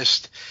I've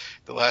missed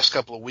the last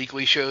couple of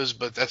weekly shows,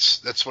 but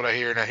that's what I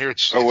hear. And I hear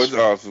it's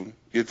awesome.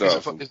 It's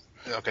awesome.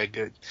 Okay,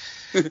 good.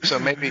 So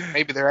maybe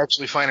they're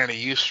actually finding a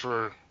use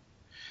for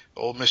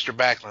old Mr.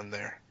 Backlund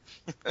there.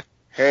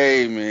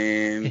 Hey,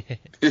 man.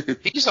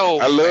 He's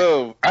old. I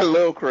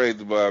love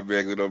crazy Bob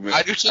Backlund, though, man.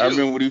 I do too. I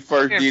remember when he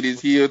first did his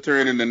heel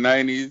turn in the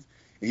 90s,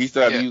 and he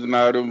started using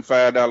all them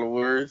 $5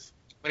 words.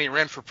 When he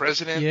ran for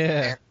president.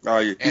 Yeah. Oh,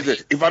 yeah. He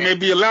said, if I may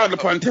be allowed to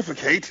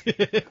pontificate.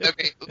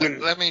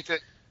 Let me tell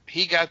you,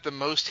 he got the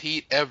most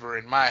heat ever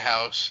in my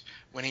house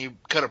when he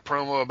cut a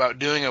promo about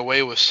doing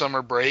away with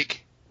summer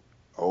break.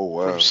 Oh,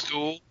 wow. From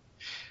school.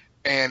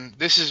 And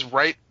this is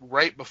right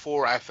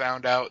before I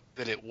found out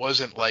that it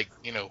wasn't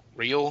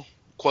real,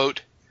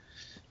 quote,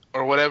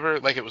 or whatever,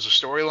 like it was a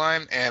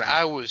storyline. And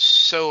I was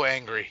so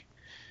angry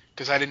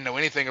because I didn't know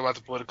anything about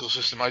the political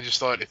system. I just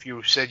thought if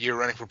you said you were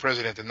running for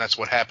president, then that's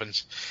what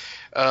happens.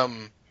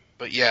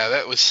 But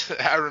yeah,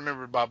 I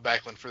remember Bob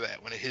Backlund for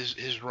that, when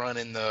his run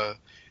in the,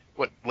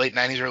 late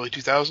 90s, early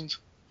 2000s?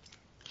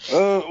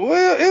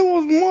 Well, it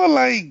was more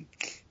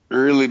like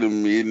early to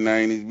mid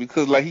 90s,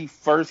 because he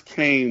first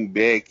came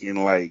back in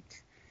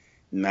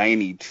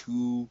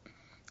 92.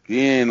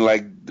 Then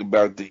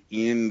about the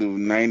end of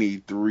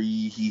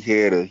 93, he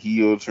had a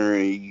heel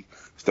turn. He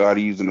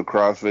started using the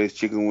crossface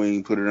chicken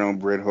wing, put it on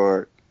Bret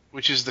Hart.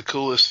 Which is the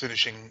coolest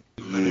finishing.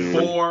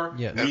 4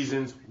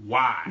 reasons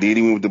why. Then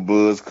he went with the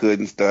buzz cut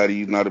and started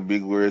using all the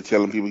big words,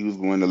 telling people he was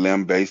going to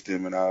lambaste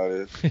them and all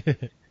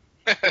that.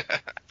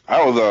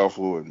 I was all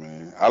for it,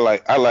 man. I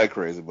like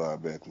crazy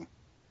Bob Backlund.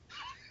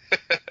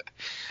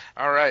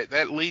 All right,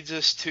 that leads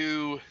us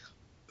to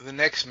the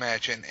next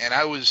match, and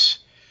I was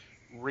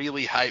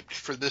really hyped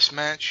for this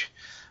match.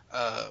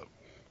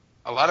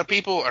 A lot of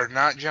people are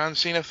not John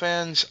Cena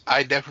fans.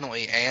 I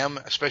definitely am,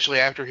 especially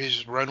after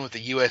his run with the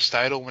U.S.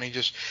 title when he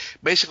just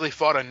basically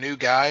fought a new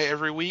guy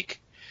every week.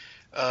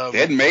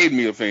 That made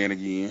me a fan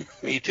again.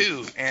 Me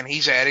too, and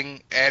he's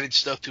added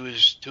stuff to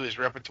his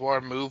repertoire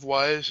move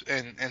wise,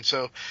 and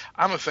so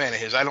I'm a fan of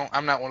his.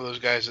 I'm not one of those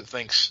guys that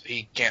thinks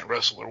he can't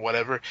wrestle or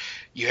whatever.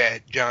 You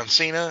had John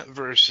Cena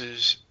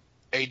versus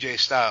AJ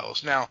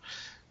Styles. Now,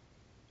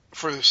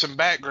 for some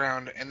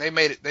background, and they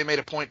made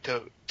a point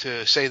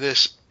to say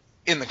this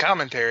in the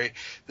commentary,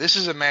 this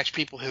is a match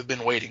people have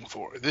been waiting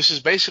for. This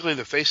is basically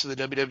the face of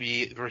the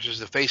WWE versus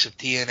the face of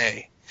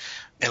TNA,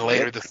 and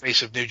later the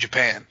face of New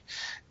Japan.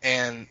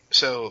 And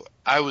so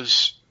I told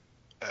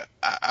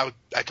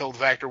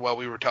Vactor while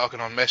we were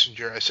talking on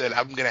Messenger, I said,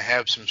 I'm going to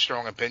have some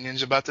strong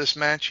opinions about this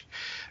match,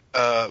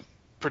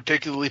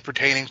 particularly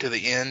pertaining to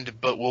the end,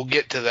 but we'll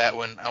get to that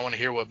one. I want to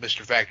hear what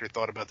Mr. Vactor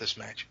thought about this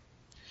match.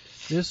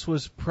 This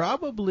was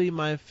probably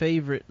my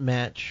favorite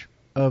match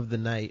of the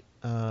night.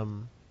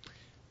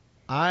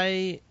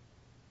 I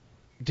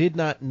did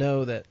not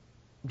know that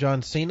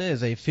John Cena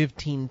is a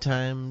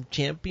 15-time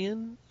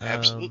champion.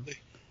 Absolutely.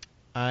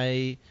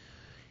 I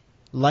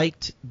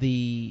liked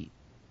the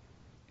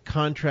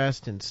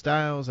contrast in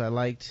styles. I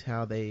liked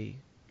how they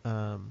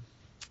kind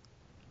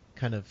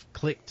of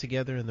clicked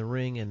together in the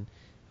ring, and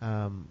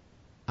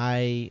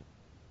I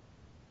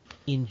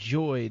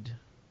enjoyed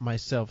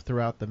myself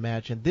throughout the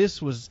match. And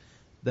this was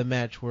the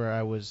match where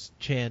I was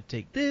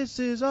chanting, "This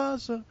is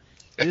awesome."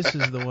 This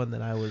is the one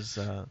that I was...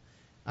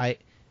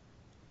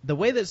 the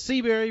way that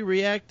Seaberry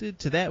reacted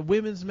to that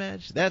women's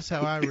match, that's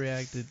how I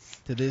reacted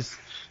to this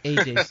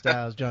AJ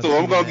Styles John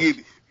Cena match.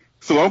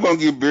 I'm gonna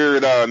get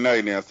buried all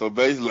night now. So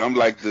basically, I'm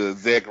like the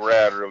Zack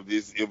Ryder of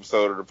this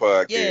episode of the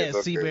podcast. Yeah,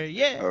 okay. Seaberry.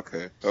 Yeah.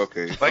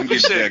 Okay. Like you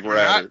said,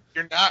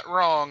 you're not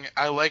wrong.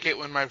 I like it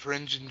when my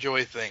friends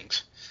enjoy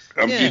things.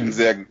 I'm getting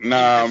Zack.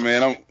 Nah,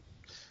 man,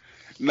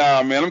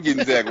 I'm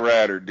getting Zack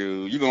Ryder,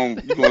 dude. You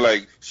gonna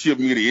like ship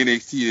me to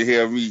NXT to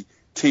have me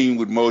team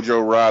with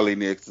Mojo Rawley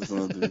next or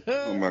something.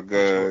 Oh my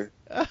god.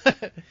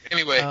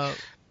 Anyway,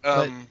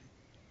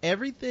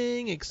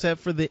 everything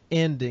except for the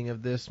ending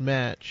of this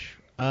match,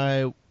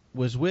 I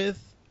was with.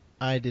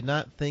 I did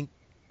not think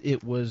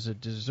it was a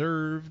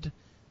deserved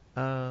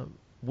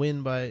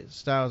win by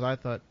Styles. I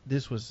thought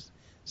this was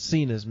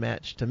Cena's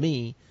match to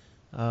me.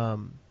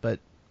 But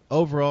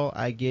overall,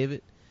 I gave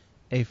it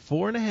a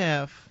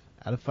 4.5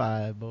 out of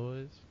 5,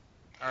 boys.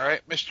 All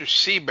right, Mr.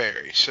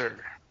 Seaberry, sir.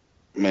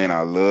 Man,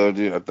 I loved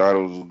it. I thought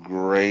it was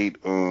great.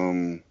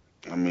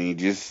 I mean,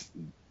 just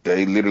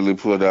they literally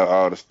pulled out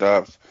all the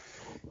stops.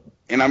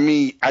 And I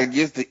mean, I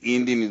guess the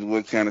ending is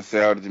what kind of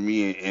soured to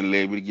me and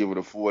led me to give it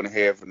a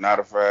 4.5 and not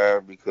a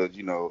 5 because,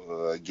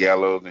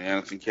 Gallows and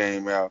Anderson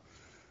came out.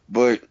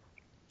 But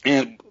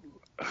I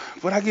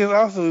guess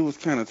also it was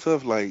kind of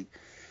tough, like,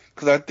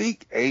 because I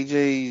think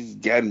AJ's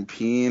gotten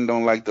pinned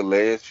on like the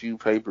last few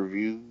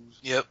pay-per-views.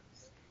 Yep.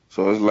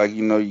 So it's like,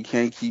 you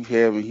can't keep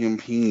having him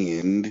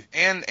pinned.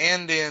 And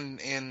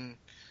in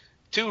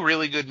two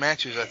really good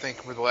matches, I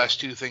think, were the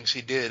last two things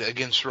he did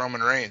against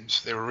Roman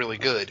Reigns. They were really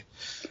good.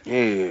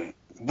 Yeah.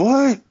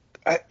 But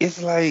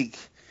it's like,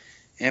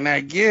 and I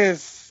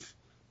guess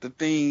the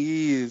thing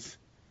is,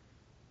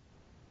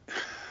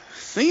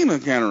 Cena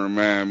kind of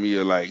remind me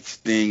of like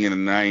Sting in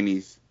the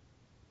 90s.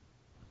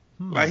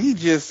 Like, he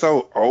just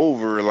so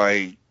over,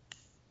 like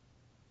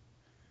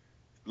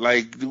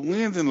the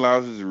wins and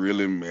losses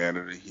really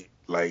matter to him,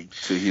 like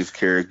to his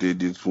character at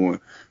this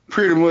point.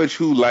 Pretty much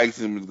who likes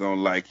him is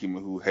gonna like him,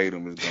 and who hate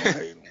him is gonna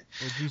hate him.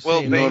 Would you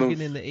say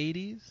Hogan in the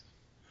 80s?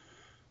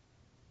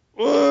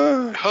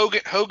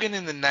 Hogan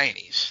in the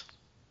 90s.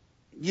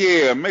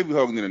 Yeah, maybe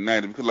Hogan in the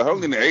 90s, because like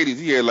Hogan in the 80s,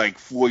 he had like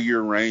 4-year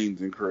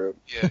reigns and crap.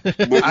 Yeah.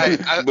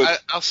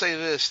 I'll say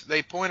this.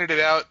 They pointed it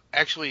out.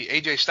 Actually,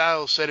 AJ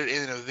Styles said it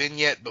in a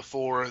vignette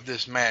before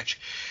this match.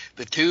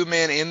 The two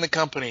men in the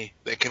company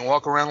that can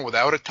walk around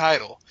without a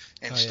title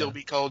and still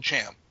be called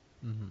champ.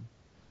 Mm-hmm.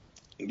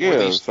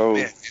 Yeah, so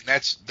men.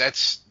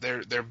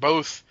 And they're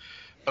both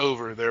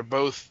over. They're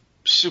both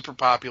super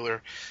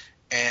popular,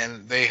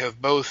 and they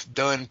have both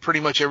done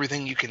pretty much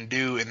everything you can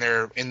do in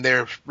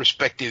their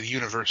respective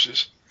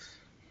universes.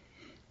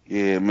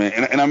 Yeah, man,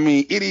 and I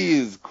mean, it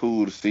is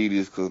cool to see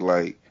this because,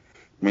 like,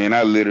 man,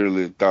 I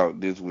literally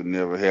thought this would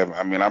never happen.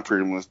 I mean, I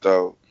pretty much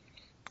thought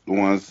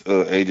once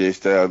AJ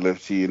Styles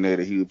left TNA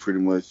that he would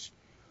pretty much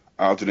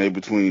alternate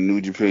between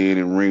New Japan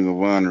and Ring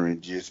of Honor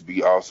and just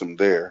be awesome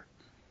there.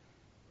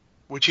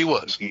 Which he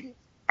was.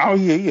 Oh,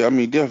 yeah. I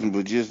mean,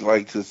 definitely. But just,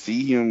 like, to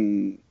see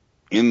him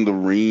in the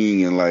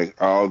ring and, like,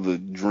 all the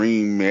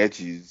dream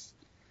matches,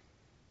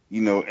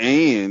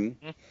 and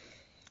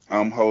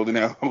I'm holding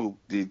out hope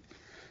that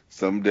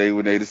someday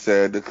when they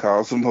decide to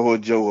call Samoa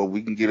Joe, or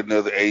we can get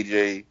another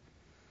AJ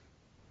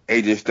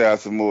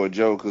Styles Samoa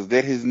Joe, because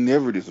that has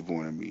never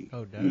disappointed me.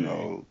 Oh,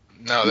 definitely.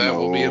 No, that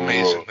will be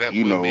amazing. That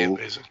will be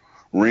amazing.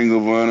 Ring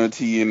of Honor,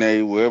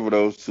 TNA, wherever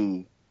those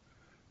two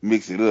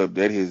mix it up,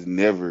 that has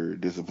never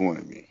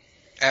disappointed me.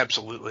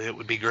 Absolutely, it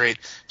would be great.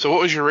 So,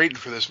 what was your rating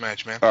for this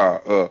match, man?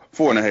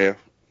 4.5.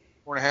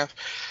 4.5.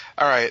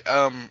 All right.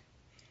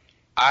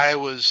 I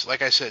was,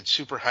 like I said,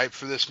 super hyped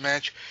for this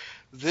match.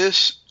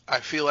 This, I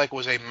feel like,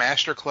 was a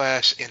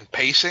masterclass in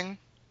pacing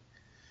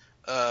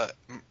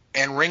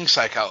and ring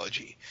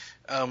psychology.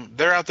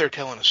 They're out there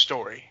telling a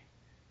story,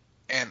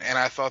 and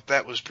I thought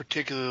that was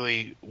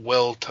particularly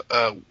well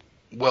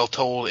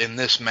told in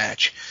this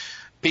match.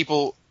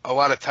 People a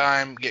lot of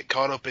time get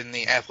caught up in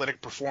the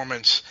athletic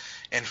performance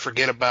and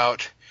forget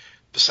about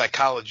the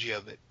psychology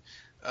of it.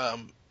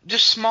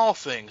 Just small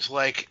things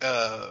like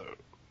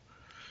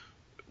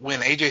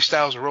when AJ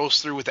Styles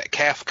rolls through with that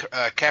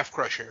calf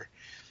crusher,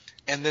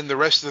 and then the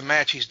rest of the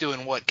match he's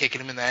doing what?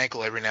 Kicking him in the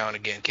ankle every now and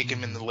again, kicking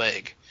him in the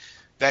leg.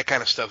 That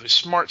kind of stuff is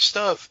smart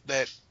stuff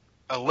that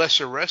a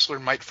lesser wrestler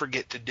might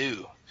forget to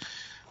do.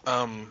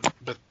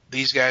 But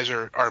these guys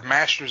are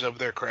masters of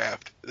their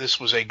craft. This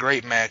was a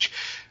great match.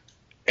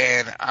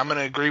 And I'm going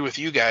to agree with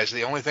you guys.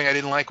 The only thing I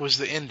didn't like was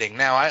the ending.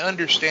 Now, I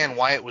understand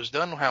why it was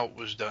done how it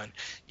was done.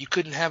 You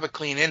couldn't have a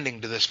clean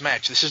ending to this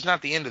match. This is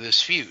not the end of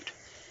this feud.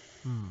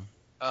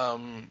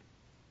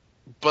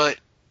 But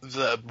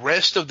the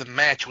rest of the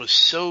match was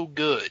so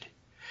good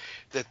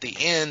that the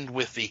end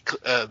with the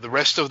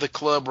rest of the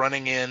club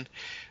running in,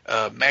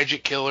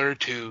 Magic Killer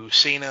to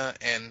Cena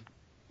and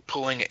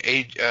pulling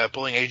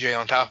AJ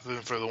on top of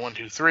him for the 1,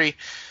 2, 3,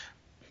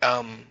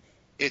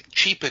 it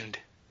cheapened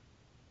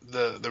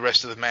the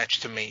rest of the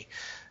match to me,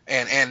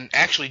 and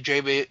actually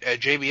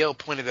JBL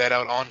pointed that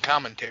out on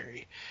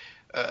commentary,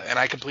 and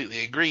I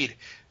completely agreed.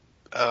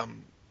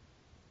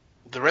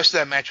 The rest of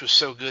that match was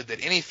so good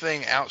that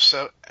anything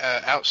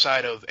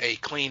outside of a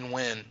clean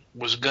win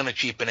was gonna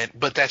cheapen it,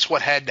 but that's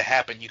what had to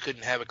happen. You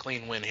couldn't have a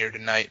clean win here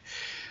tonight.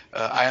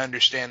 I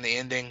understand the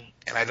ending,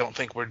 and I don't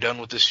think we're done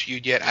with this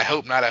feud yet. I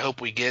hope not. I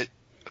hope we get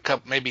a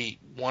couple, maybe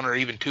 1 or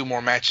even 2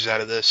 more matches out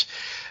of this.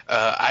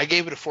 I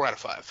gave it a 4 out of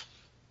 5.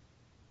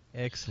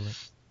 Excellent.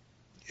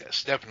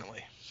 Yes, definitely.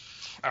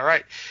 All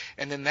right.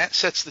 And then that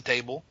sets the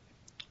table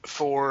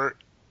for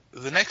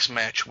the next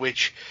match,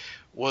 which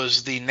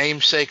was the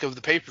namesake of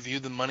the pay-per-view,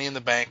 the Money in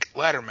the Bank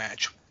ladder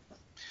match.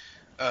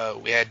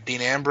 We had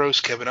Dean Ambrose,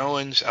 Kevin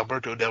Owens,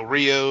 Alberto Del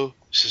Rio,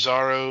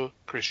 Cesaro,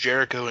 Chris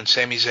Jericho, and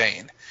Sami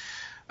Zayn.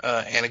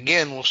 And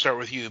again, we'll start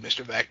with you,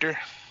 Mr. Vactor.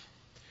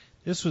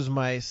 This was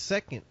my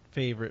second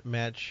favorite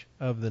match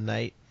of the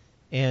night,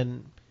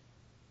 and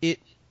it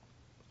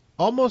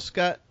almost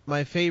got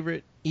my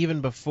favorite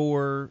even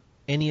before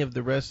any of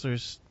the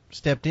wrestlers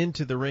stepped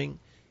into the ring.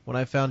 When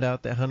I found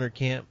out that Hunter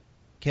Camp,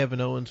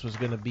 Kevin Owens was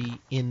going to be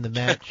in the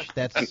match,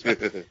 that's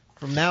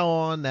from now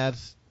on.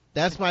 That's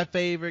my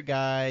favorite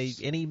guy.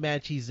 Any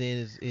match he's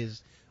in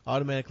is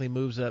automatically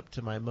moves up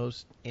to my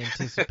most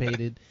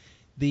anticipated.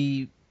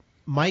 The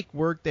mic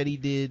work that he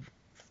did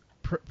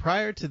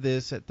prior to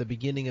this at the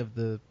beginning of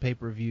the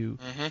pay-per-view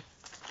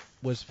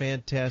was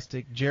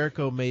fantastic.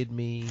 Jericho made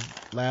me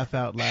laugh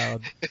out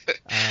loud.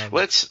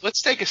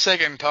 Let's take a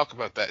second and talk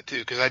about that too,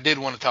 because I did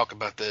want to talk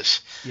about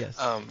this. Yes.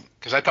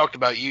 Because I talked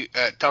about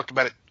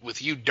it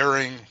with you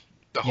during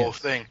the whole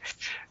thing.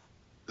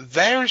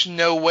 There's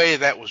no way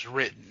that was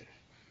written.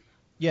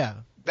 Yeah.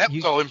 That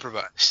was all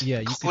improvised. Yeah,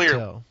 you could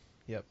tell.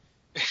 Yep.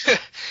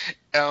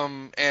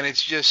 And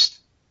it's just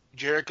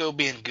Jericho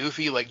being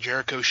goofy like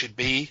Jericho should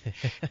be,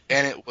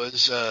 and it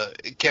was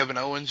Kevin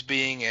Owens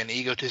being an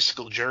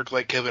egotistical jerk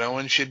like Kevin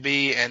Owens should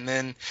be, and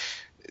then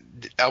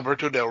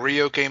Alberto Del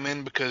Rio came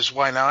in because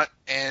why not?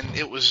 And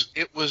it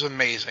was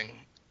amazing.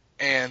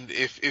 And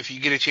if you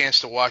get a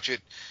chance to watch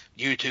it,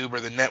 YouTube or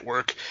the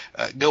network,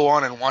 go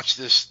on and watch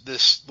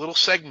this little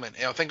segment.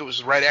 I think it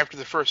was right after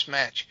the first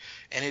match,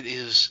 and it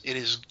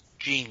is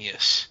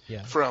genius.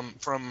 Yeah.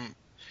 From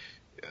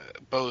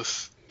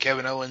both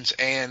Kevin Owens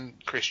and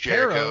Chris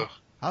Jericho.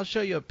 I'll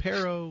show you a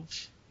Pero.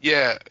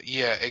 Yeah,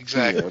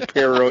 exactly. Yeah,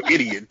 Pero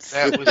idiots.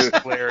 That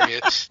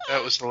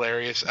was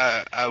hilarious.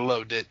 I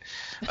loved it.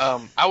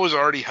 I was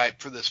already hyped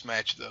for this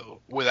match though,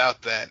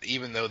 without that,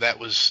 even though that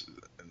was,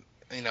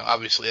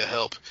 obviously a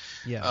help.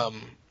 Yeah.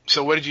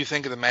 So what did you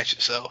think of the match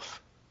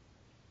itself?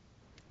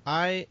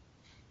 I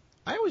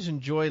always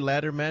enjoy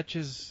ladder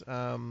matches.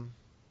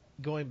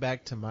 Going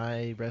back to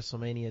my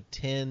WrestleMania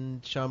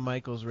 10, Shawn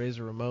Michaels,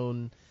 Razor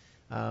Ramon,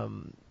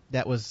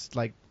 that was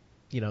like,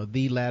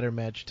 the ladder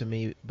match to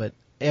me. But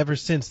ever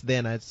since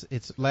then,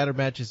 it's ladder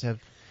matches have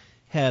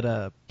had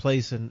a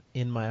place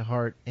in my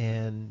heart,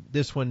 and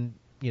this one,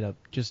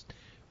 just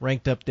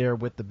ranked up there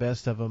with the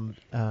best of them.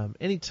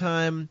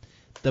 Anytime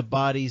the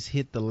bodies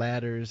hit the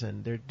ladders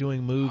and they're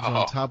doing moves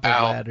on top of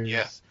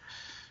ladders,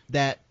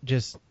 that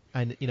just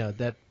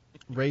that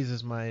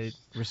raises my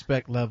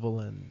respect level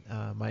and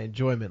my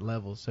enjoyment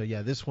level. So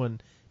yeah, this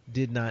one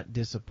did not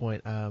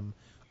disappoint.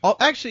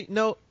 Actually,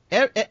 no,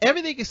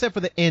 everything except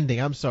for the ending.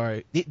 I'm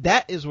sorry,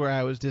 that is where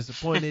I was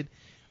disappointed.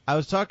 I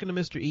was talking to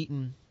Mr.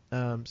 Eaton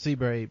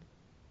Seaberry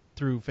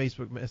through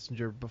Facebook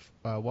Messenger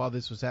while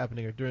this was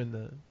happening, or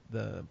during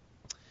the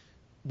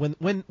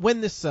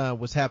when this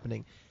was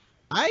happening.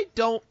 I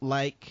don't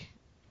like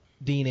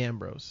Dean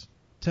Ambrose.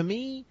 to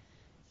me,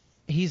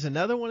 he's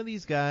another one of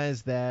these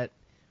guys that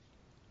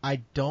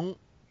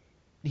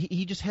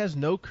he just has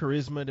no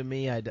charisma to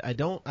me.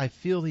 I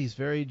feel he's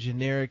very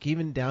generic,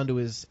 even down to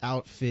his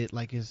outfit,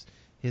 like his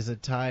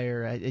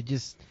attire.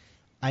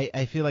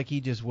 I feel like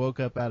he just woke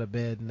up out of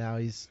bed and now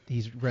he's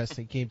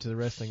wrestling, came to the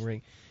wrestling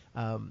ring.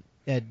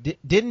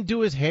 Didn't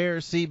do his hair,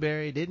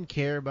 Seaberry, didn't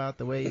care about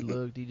the way he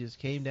looked. He just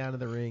came down to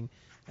the ring,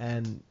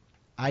 and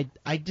I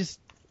guess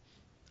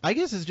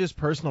it's just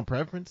personal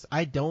preference.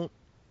 I don't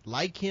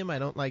like him. I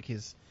don't like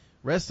his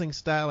wrestling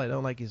style. I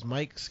don't like his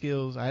mic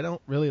skills. I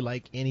don't really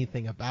like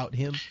anything about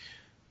him.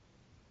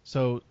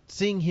 So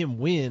seeing him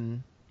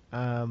win,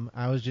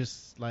 I was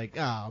just like,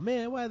 oh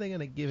man, why are they going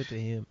to give it to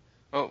him?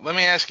 Well, let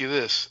me ask you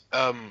this.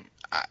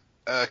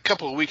 A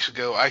couple of weeks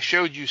ago, I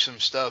showed you some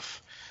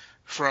stuff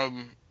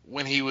from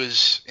when he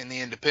was in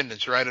the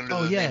Independents, right, under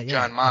the name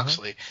John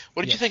Moxley.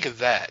 What did you think of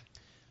that?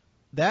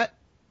 That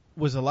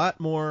was a lot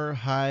more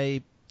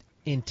high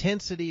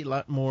intensity, a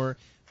lot more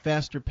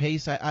faster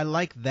pace. I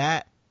like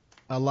that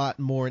a lot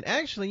more. And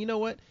actually, you know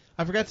what?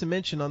 I forgot to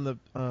mention on the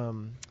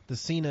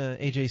Cena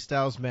AJ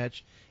Styles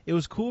match, it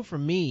was cool for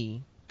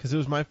me because it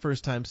was my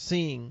first time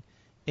seeing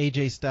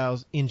AJ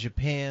Styles in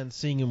Japan,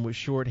 seeing him with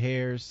short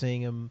hair,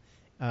 seeing him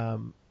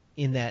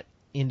in that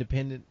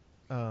independent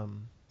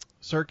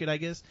circuit, I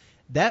guess.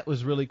 That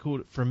was really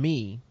cool for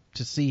me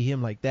to see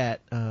him like that.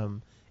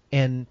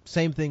 And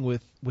same thing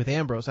with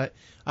Ambrose. I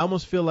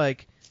almost feel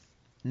like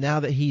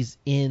now that he's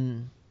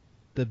in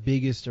the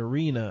biggest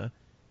arena,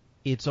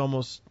 it's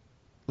almost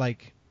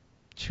like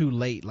too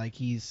late. Like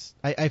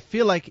I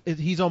feel like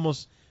he's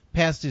almost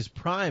past his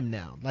prime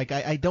now. Like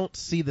I don't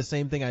see the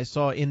same thing I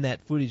saw in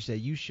that footage that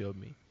you showed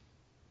me.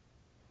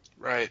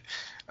 Right.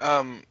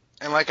 And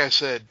like I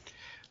said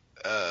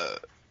to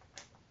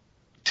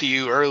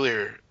you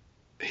earlier,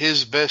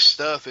 his best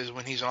stuff is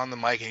when he's on the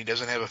mic and he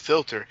doesn't have a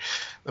filter.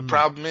 The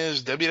problem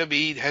is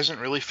WWE hasn't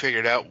really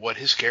figured out what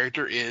his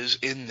character is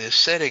in this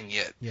setting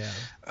yet. Yeah.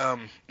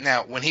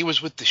 Now, when he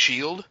was with The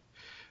Shield,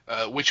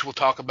 which we'll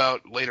talk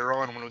about later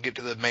on when we get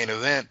to the main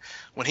event,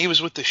 when he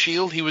was with The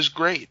Shield, he was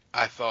great,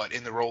 I thought,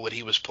 in the role that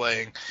he was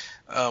playing.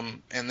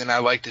 And then I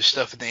liked his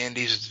stuff in the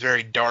Indies. It's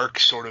very dark,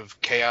 sort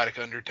of chaotic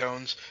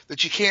undertones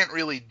that you can't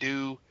really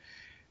do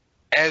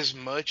as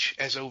much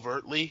as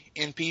overtly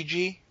in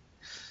PG.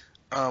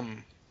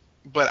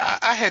 But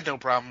I had no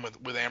problem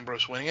with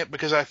Ambrose winning it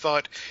because I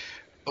thought,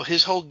 well,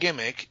 his whole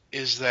gimmick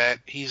is that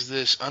he's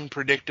this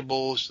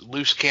unpredictable,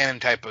 loose cannon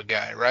type of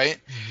guy, right?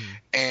 Mm-hmm.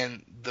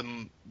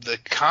 And the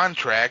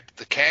contract,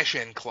 the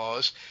cash-in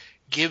clause,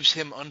 gives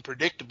him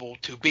unpredictable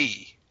to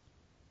be.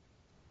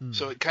 Mm.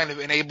 So it kind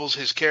of enables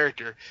his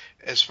character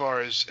as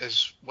far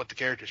as what the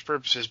character's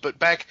purpose is. But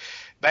back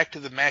to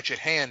the match at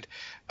hand,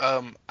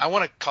 I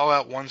want to call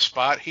out one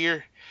spot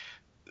here.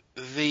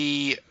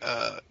 There's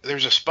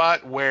a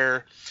spot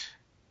where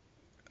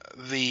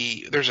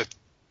there's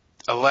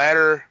a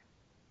ladder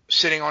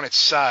sitting on its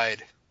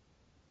side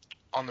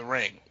on the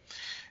ring,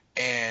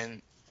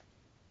 and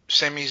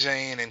Sami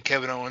Zayn and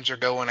Kevin Owens are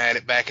going at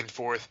it back and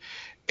forth,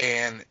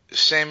 and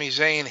Sami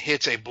Zayn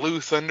hits a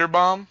blue thunder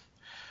bomb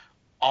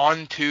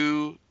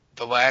onto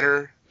the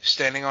ladder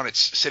sitting on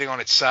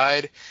its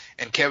side,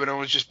 and Kevin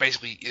Owens just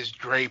basically is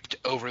draped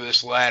over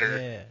this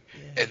ladder,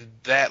 and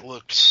that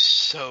looked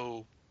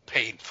so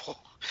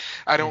painful.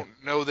 I don't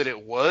know that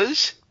it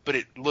was, but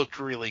it looked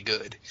really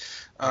good.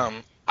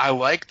 I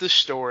like the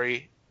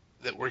story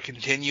that we're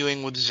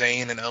continuing with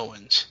Zayn and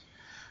Owens.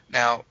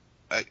 Now,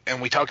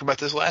 and we talked about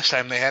this last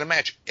time they had a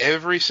match.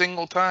 Every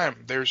single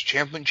time there's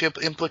championship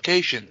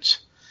implications.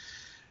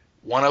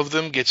 One of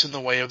them gets in the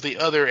way of the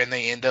other, and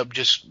they end up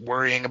just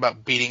worrying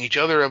about beating each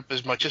other up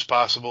as much as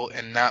possible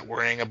and not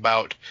worrying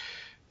about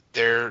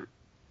their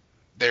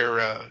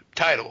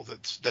title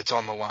that's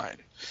on the line.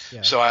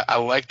 Yeah. So I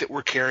like that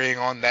we're carrying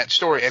on that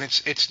story, and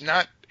it's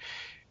not.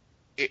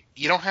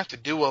 You don't have to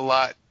do a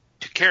lot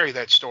to carry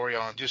that story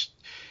on. Just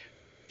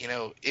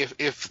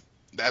if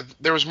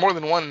there was more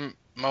than one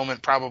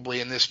moment probably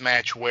in this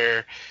match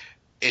where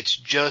it's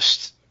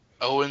just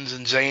Owens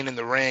and Zayn in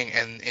the ring,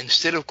 and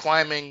instead of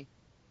climbing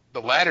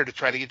the ladder to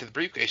try to get to the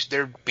briefcase,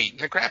 they're beating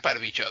the crap out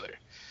of each other.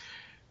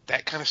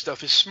 That kind of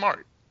stuff is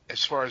smart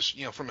as far as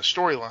from a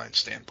storyline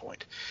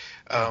standpoint.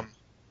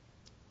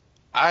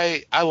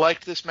 I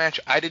liked this match.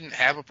 I didn't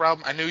have a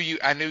problem. I knew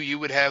you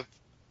would have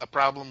a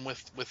problem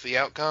with the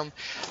outcome.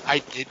 I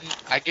didn't.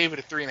 I gave it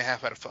a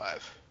 3.5 out of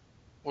 5.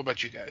 What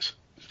about you guys?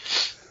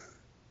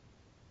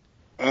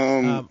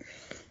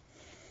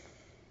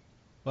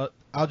 Well,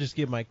 I'll just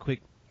give my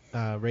quick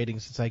rating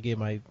since I gave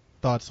my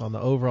thoughts on the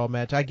overall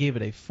match. I gave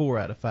it a 4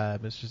 out of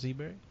 5, Mr.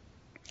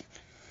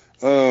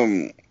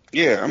 Seaberry.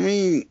 Yeah, I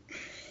mean,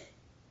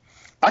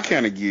 I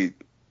kind of get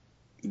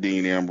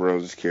Dean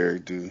Ambrose's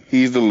character.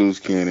 He's the loose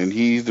cannon.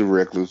 He's the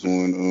reckless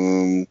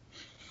one.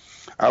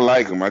 I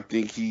like him. I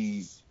think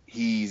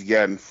he's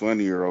gotten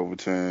funnier over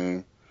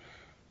time,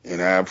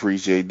 and I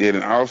appreciate that.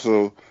 And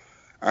also,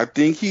 I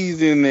think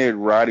he's in that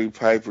Roddy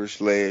Piper /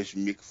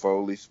 Mick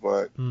Foley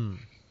spot.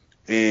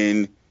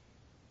 And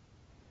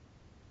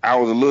I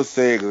was a little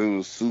sad because it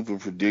was super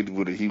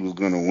predictable that he was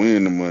going to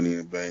win the Money in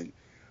the Bank.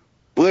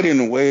 But in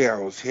a way, I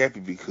was happy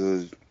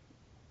because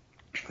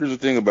here's the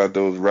thing about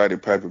those Roddy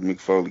Piper Mick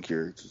Foley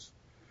characters.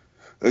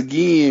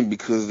 Again,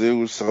 because they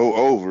were so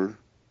over,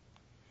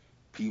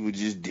 people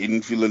just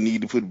didn't feel a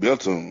need to put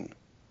belts on them.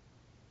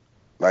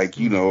 Like,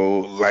 you know,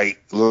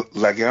 like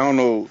I don't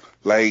know,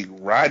 like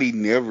Roddy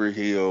never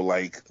held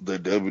like the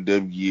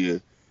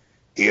WWE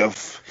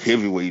F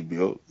heavyweight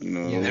belt, you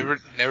know. Yeah,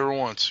 never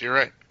once. You're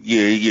right.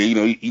 Yeah,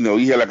 you know,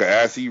 he had like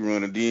an IC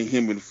run, and then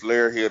him and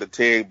Flair had the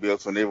tag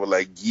belts when they were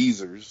like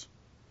geezers,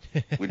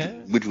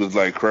 which was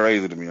like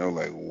crazy to me. I was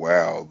like,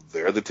 wow,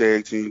 they're the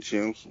tag team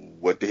champs.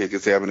 What the heck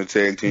is happening to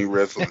tag team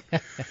wrestling?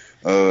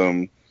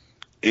 And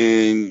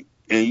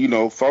you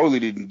know, Foley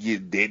didn't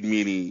get that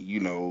many,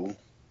 you know,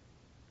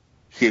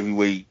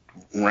 heavyweight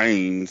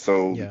reigns,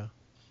 so yeah.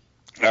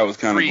 I was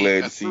kind of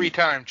glad to see.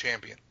 3-time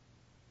champion.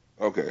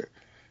 Okay,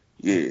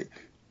 yeah.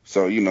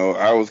 So you know,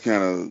 I was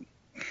kind of,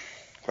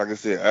 like I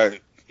said,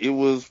 it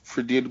was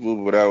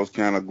predictable, but I was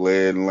kind of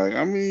glad. And like,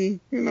 I mean,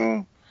 you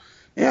know,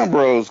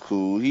 Ambrose's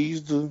cool.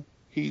 He's the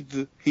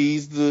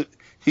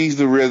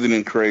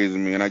resident crazy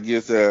man. I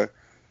guess I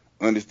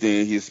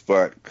understand his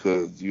spot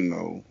because, you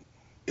know,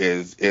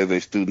 as a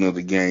student of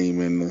the game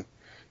and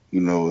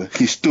you know, a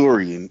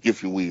historian,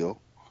 if you will.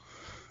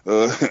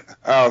 I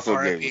also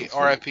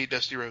R.I.P.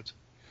 Dusty Rhodes.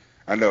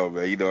 I know,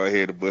 man. You know, I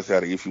had to bust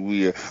out if you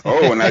will.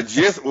 Oh, and I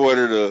just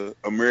ordered a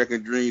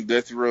American Dream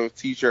Dusty Rhodes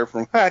T-shirt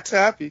from Hot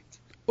Topic.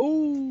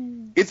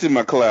 Ooh. It's in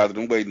my closet.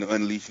 I'm waiting to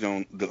unleash it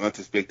on the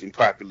unsuspecting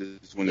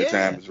populace when the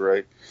time is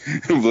right.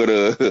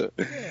 But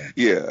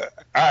yeah,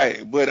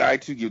 I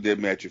too give that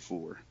match a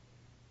 4.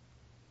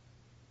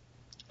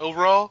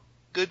 Overall,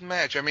 good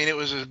match. I mean, it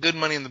was a good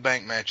Money in the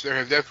Bank match. There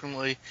have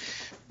definitely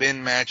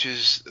been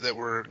matches that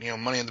were, you know,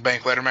 Money in the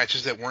Bank ladder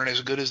matches that weren't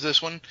as good as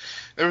this one.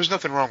 There was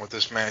nothing wrong with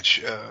this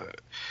match.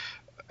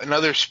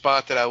 Another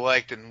spot that I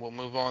liked, and we'll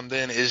move on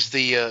then, is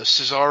the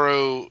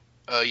Cesaro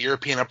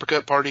European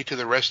uppercut party to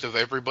the rest of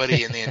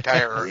everybody in the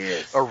entire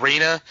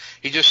arena.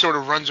 He just sort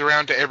of runs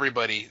around to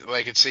everybody,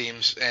 like it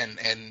seems,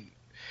 and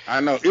I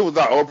know it was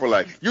like Oprah,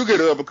 like you get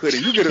an uppercut,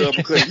 and you get an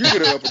uppercut, you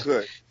get an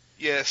uppercut.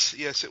 Yes,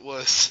 it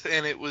was,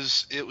 and it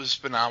was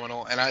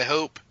phenomenal, and I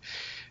hope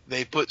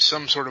they put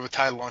some sort of a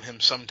title on him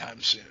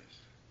sometime soon.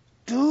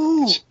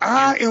 Dude, He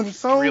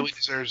really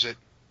deserves it.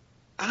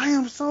 I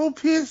am so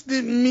pissed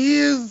that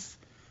Miz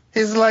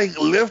has like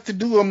left to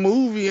do a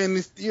movie and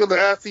is still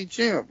the IC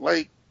champ.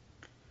 Like,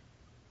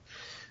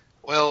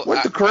 well,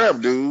 what the crap,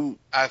 dude?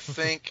 I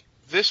think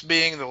this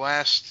being the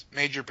last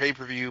major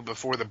pay-per-view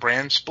before the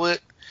brand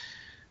split,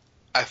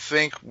 I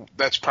think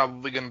that's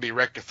probably going to be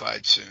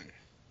rectified soon.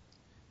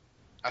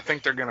 I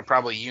think they're going to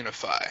probably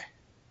unify.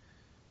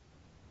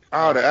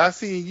 Oh, the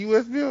IC and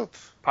US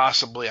belts?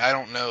 Possibly. I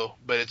don't know,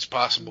 but it's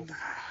possible.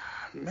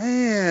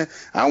 Man,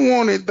 I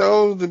wanted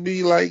those to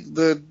be like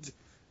the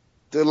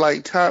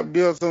like top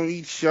belts on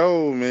each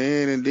show,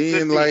 man. And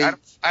then like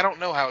I don't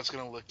know how it's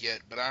going to look yet,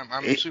 but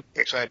I'm super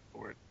excited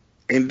for it.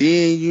 And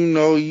then, you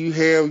know, you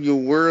have your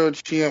world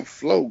champ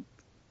float.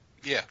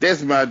 Yeah.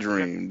 That's my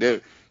dream.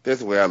 That's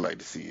the way I like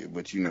to see it.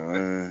 But, you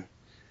know,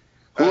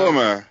 who am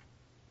I?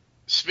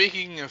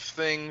 Speaking of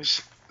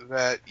things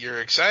that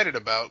you're excited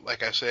about,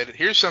 like I said,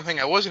 here's something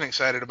I wasn't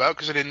excited about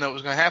because I didn't know it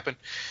was going to happen.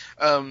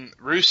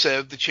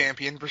 Rusev, the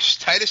champion, versus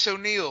Titus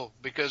O'Neil,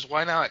 because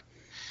why not?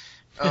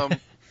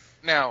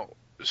 Now,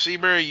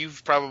 Seaberry,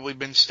 you've probably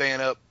been staying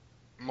up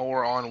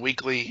more on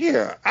weekly.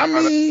 Yeah, I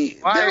mean,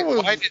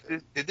 why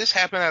did this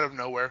happen out of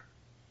nowhere?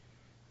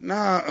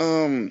 Nah,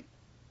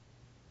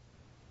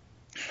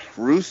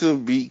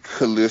 Rusev beat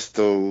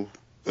Kalisto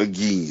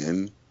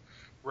again.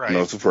 Right.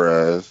 No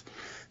surprise.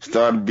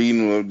 Started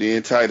beating him up.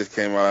 Then Titus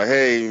came out,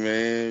 hey,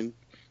 man,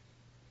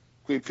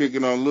 quit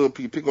picking on little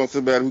people. Pick on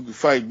somebody who can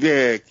fight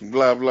back and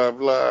blah, blah,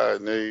 blah.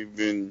 And they've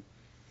been,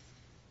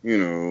 you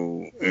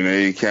know, and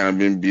they kind of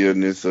been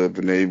building this up,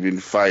 and they've been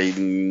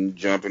fighting,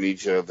 jumping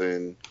each other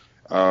and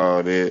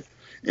all that.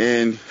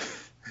 And,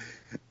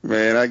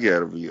 man, I got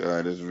to be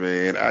honest,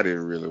 man, I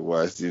didn't really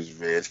watch this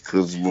match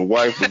because my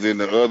wife was in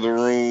the other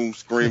room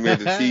screaming at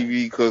the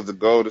TV because the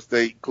Golden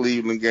State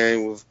Cleveland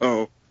game was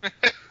on.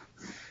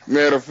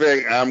 Matter of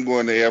fact, I'm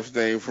going to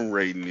abstain from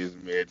rating this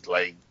match.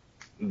 Like,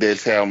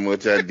 that's how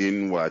much I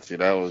didn't watch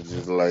it. I was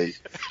just like,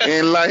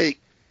 and like,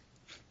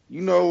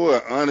 you know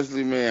what?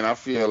 Honestly, man, I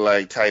feel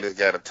like Titus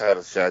got a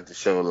title shot to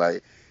show,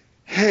 like,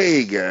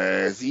 hey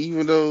guys,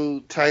 even though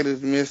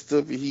Titus messed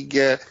up and he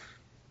got,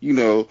 you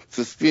know,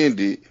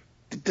 suspended,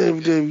 the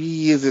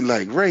WWE isn't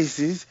like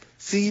racist.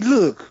 See,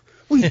 look,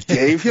 we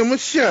gave him a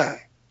shot.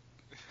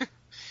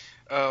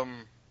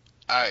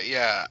 I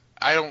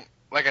don't.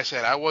 Like I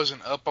said, I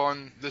wasn't up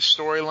on this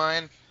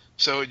storyline,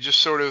 so it just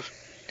sort of,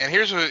 and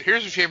here's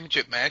a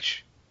championship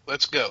match,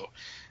 let's go.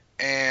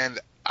 And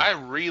I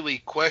really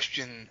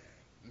question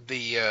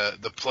the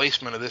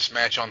placement of this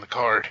match on the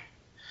card.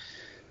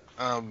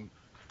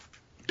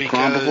 Because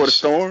Calm before the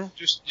storm?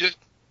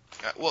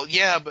 Well,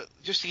 yeah, but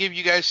just to give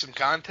you guys some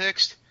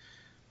context,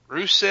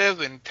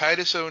 Rusev and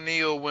Titus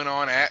O'Neil went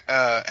on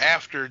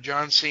after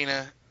John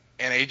Cena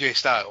and AJ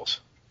Styles.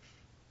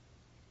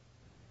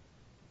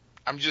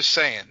 I'm just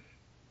saying.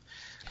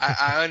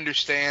 I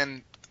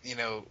understand,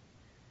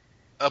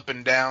 up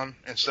and down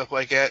and stuff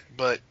like that,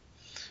 but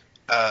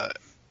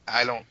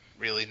I don't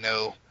really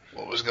know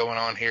what was going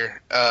on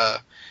here.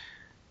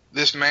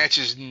 This match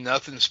is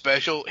nothing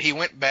special. He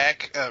went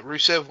back,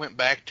 Rusev went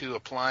back to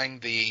applying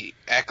the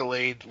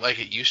accolade like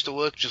it used to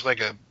look, just like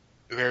a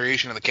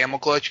variation of the camel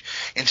clutch,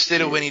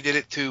 instead of when he did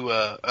it to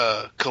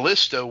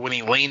Kalisto when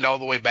he leaned all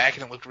the way back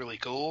and it looked really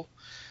cool.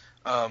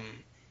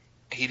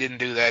 He didn't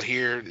do that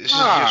here. This is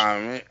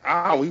man.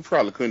 We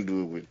probably couldn't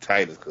do it with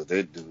Titus because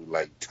they do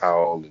like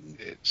tall and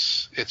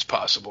it's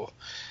possible.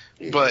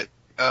 Yeah. But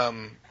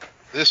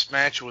this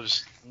match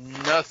was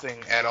nothing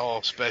at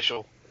all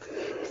special.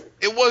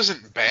 It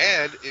wasn't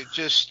bad. It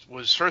just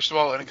was, first of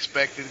all,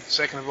 unexpected.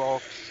 Second of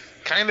all,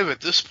 kind of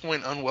at this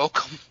point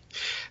unwelcome.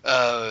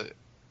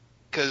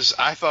 Because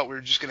I thought we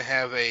were just going to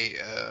have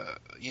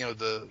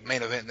the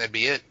main event and that'd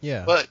be it.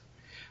 Yeah. But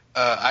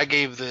I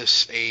gave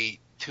this a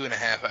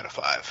 2.5 out of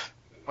 5.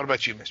 What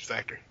about you, Mr.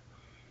 Factor?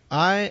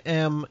 I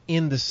am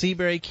in the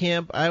Seaberry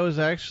camp. I was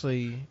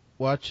actually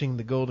watching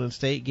the Golden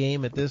State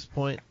game at this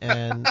point,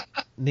 and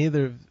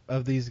neither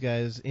of these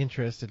guys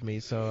interested me,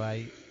 so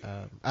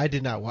I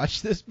did not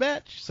watch this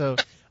match. So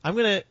I'm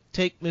gonna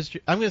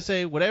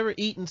say whatever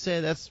Eaton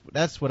said.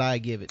 That's what I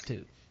give it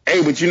to.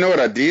 Hey, but you know what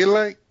I did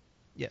like?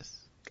 Yes.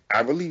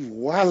 I believe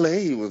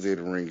Wale was at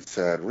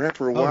ringside.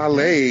 Rapper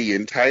Wale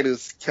and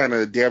Titus kind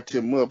of dapped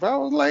him up. I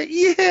was like,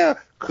 yeah,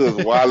 because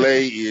Wale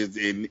is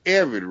an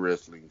avid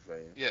wrestling fan.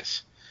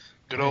 Yes.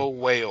 Good old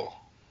whale.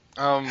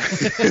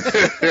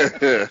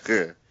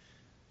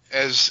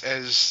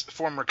 As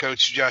former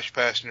coach Josh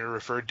Pastner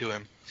referred to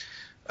him,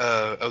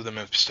 of the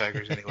Memphis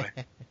Tigers anyway.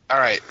 All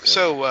right,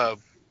 so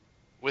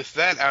with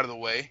that out of the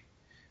way,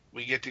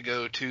 we get to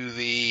go to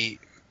the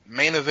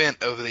main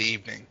event of the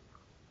evening.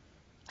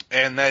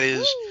 And that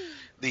is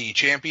the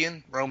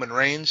champion, Roman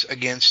Reigns,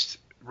 against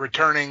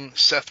returning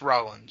Seth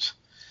Rollins.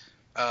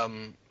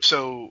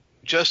 So,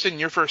 Justin,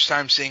 your first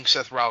time seeing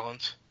Seth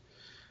Rollins.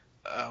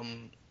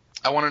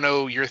 I want to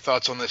know your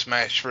thoughts on this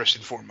match first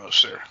and foremost,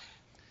 sir.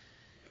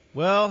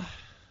 Well,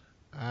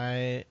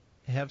 I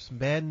have some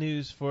bad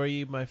news for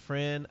you, my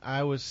friend.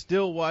 I was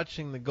still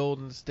watching the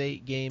Golden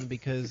State game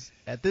because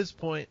at this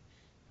point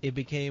it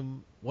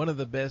became one of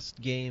the best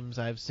games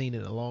I've seen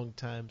in a long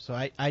time. So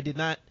I did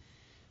not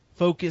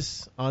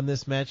focus on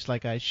this match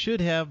like I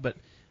should have, but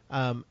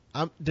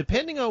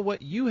depending on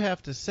what you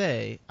have to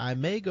say, I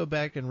may go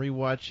back and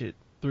rewatch it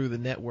through the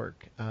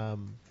network.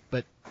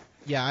 But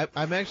yeah,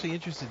 I'm actually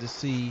interested to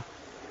see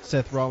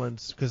Seth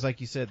Rollins because,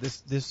 like you said,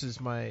 this is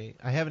I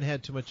haven't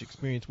had too much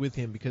experience with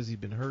him because he's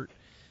been hurt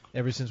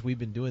ever since we've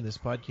been doing this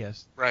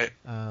podcast. Right.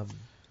 And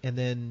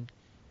then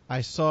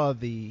I saw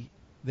the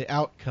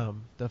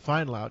outcome, the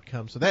final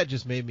outcome, so that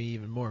just made me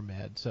even more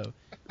mad. So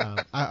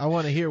I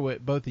want to hear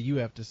what both of you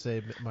have to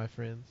say, my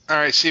friends. All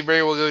right,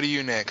 Seaberry, we'll go to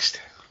you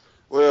next.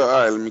 Well,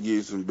 all right, let me give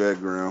you some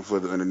background for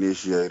the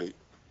uninitiated.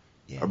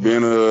 Yeah, I've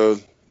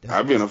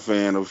been a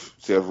fan of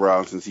Seth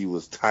Rollins since he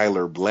was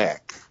Tyler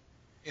Black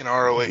in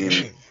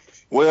ROH.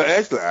 Well,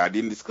 actually, I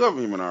didn't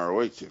discover him in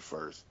ROH at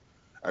first.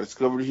 I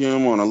discovered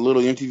him on a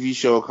little MTV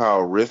show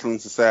called Wrestling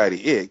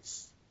Society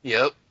X.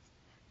 Yep.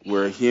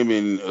 Where him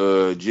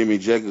and Jimmy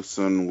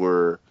Jacobson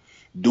were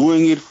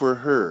doing it for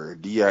her,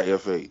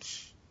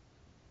 DIFH.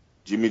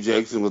 Jimmy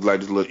Jackson was like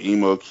this little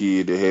emo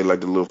kid that had like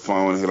the little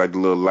phone, had like the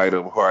little light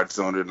up hearts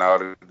on it, and all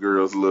the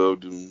girls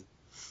loved him.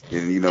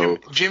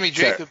 And Jimmy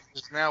Jacobs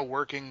is now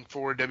working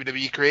for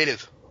WWE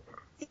Creative.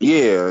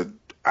 Yeah,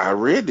 I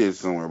read this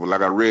somewhere, but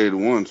like I read it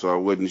once, so I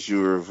wasn't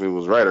sure if it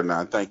was right or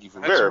not. Thank you for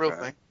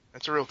verifying.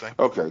 That's a real thing.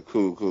 Okay,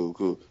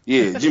 cool.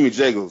 Yeah, Jimmy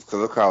Jacobs,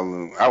 because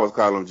I was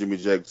calling him Jimmy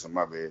Jackson,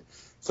 my bad.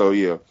 So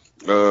yeah,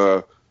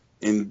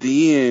 and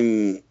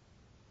then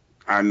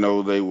I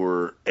know they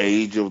were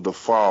Age of the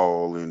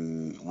Fall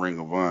in Ring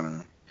of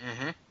Honor,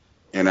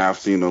 and I've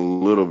seen a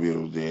little bit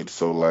of that.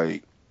 So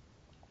like,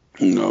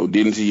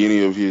 didn't see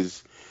any of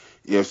his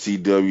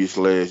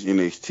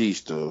FCW/NXT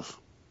stuff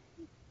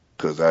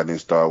because I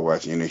didn't start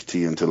watching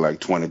NXT until like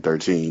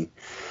 2013.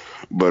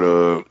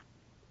 But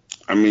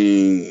I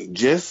mean,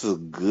 just a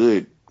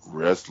good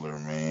wrestler,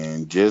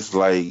 man. Just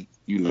like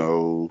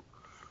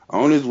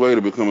on his way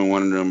to becoming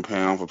one of them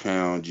pound for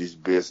pound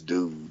just best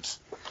dudes.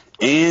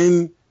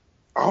 And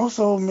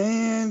also,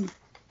 man,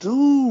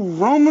 dude,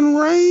 Roman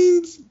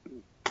Reigns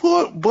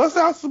bust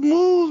out some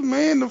moves,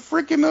 man. The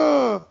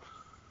freaking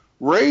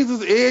raise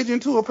his edge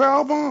into a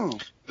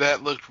powerbomb.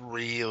 That looked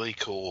really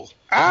cool.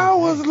 I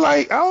was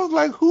like,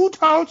 who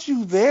taught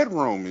you that,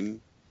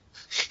 Roman?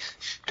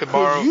 To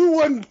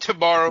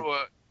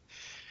borrow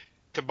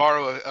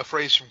a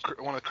phrase from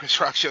one of Chris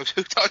Rock's shows,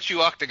 who taught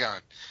you Octagon?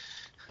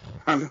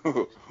 I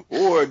know.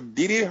 Or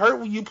did it hurt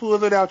when you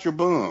pulled it out your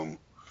bum?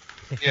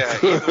 Yeah,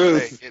 either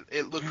way,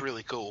 it looked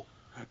really cool.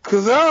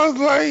 Because I was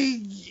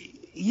like,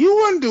 you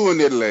weren't doing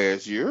that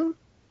last year.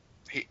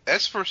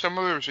 That's the first time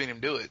I've ever seen him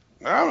do it.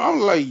 I'm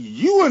like,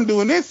 you wasn't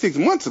doing that 6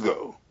 months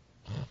ago.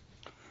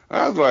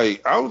 I was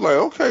like,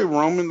 okay,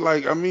 Roman,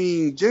 like, I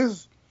mean,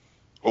 just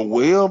a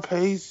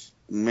well-paced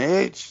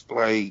match,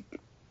 like,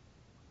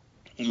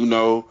 you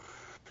know,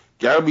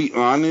 gotta be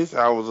honest,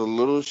 I was a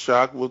little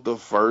shocked with the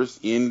first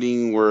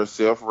ending where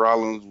Seth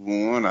Rollins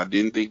won. I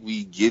didn't think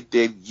we'd get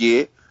that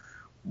yet,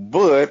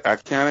 but I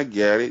kind of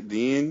got it.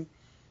 Then,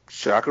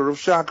 shocker of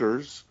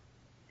shockers,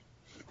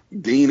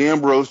 Dean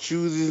Ambrose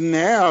chooses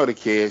now to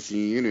cash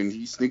in, and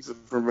he sneaks up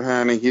from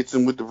behind and hits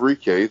him with the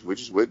briefcase,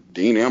 which is what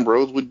Dean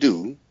Ambrose would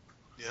do.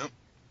 Yep.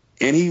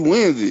 And he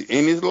wins it.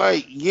 And it's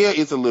like, yeah,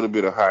 it's a little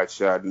bit of hot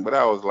shotting, but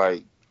I was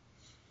like,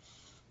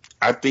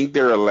 I think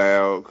they're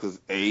allowed because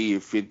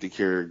it fit the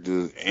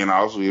characters, and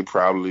also it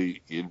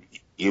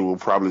will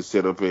probably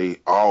set up a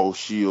all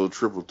Shield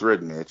triple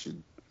threat match,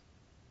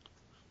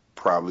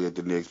 probably at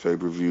the next pay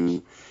per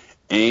view.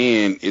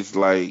 And it's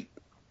like,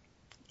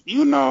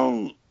 you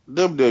know,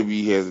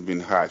 WWE hasn't been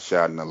hot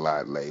shotting a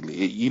lot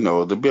lately.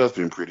 The belt's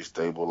been pretty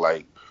stable.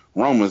 Like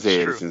Roman's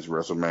had it since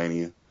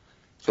WrestleMania,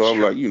 so I'm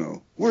like,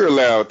 we're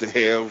allowed to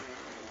have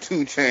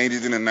 2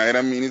 changes in a night.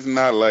 I mean, it's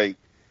not like.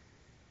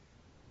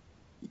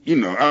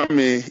 I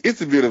mean,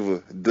 it's a bit of a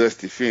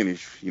dusty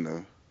finish,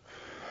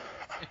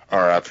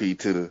 R.I.P.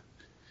 to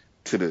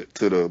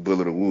the Bull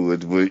of the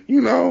Woods, but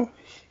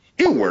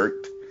it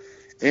worked.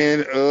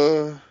 And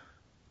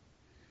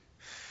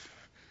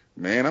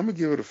man, I'm gonna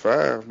give it a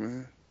 5,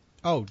 man.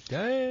 Oh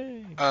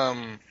dang.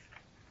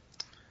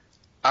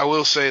 I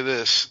will say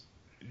this,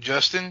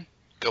 Justin,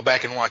 go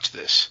back and watch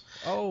this.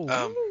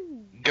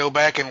 Go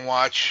back and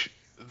watch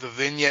the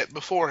vignette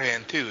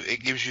beforehand too.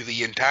 It gives you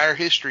the entire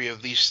history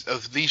of these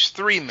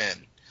 3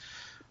 men,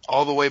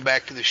 all the way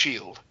back to the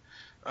Shield,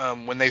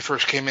 when they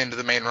first came into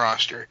the main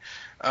roster,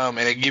 and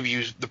it gives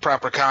you the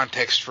proper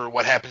context for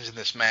what happens in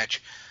this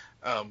match.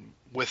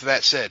 With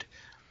that said,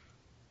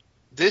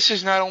 this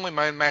is not only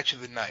my match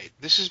of the night.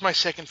 This is my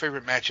second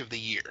favorite match of the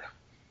year.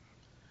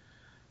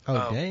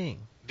 Oh dang!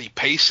 The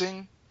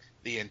pacing,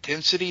 the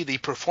intensity, the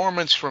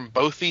performance from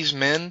both these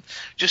men,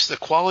 just the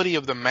quality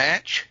of the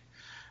match.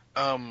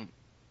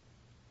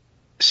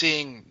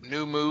 Seeing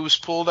new moves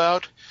pulled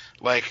out,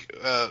 like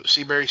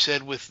Seaberry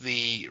said with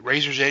the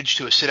Razor's Edge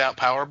to a sit-out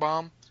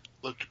powerbomb,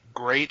 looked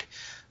great.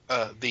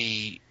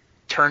 The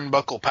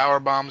turnbuckle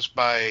powerbombs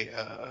by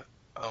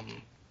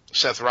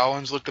Seth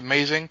Rollins looked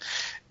amazing.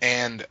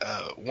 And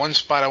one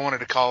spot I wanted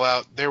to call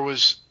out, there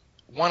was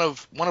one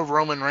of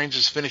Roman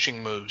Reigns'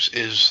 finishing moves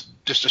is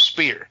just a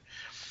spear,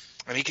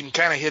 and he can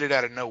kind of hit it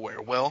out of nowhere.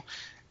 Well,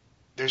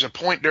 there's a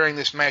point during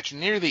this match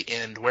near the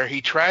end where he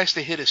tries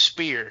to hit a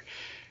spear,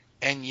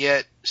 and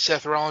yet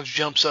Seth Rollins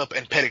jumps up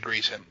and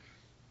pedigrees him,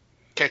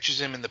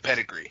 catches him in the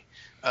pedigree.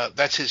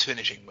 That's his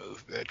finishing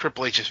move.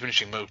 Triple H's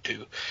finishing move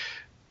too,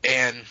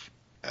 and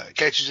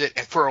catches it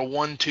for a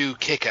 1-2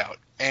 kick out.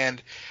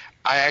 And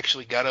I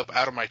actually got up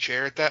out of my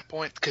chair at that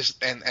point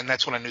and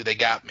that's when I knew they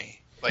got me.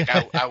 Like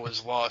I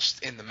was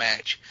lost in the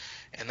match,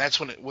 and that's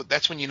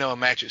when you know a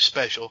match is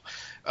special.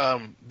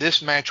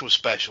 This match was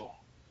special,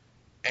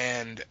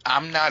 and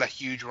I'm not a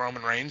huge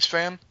Roman Reigns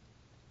fan.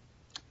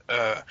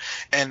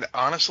 And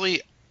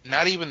honestly,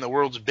 not even the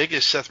world's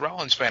biggest Seth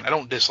Rollins fan. I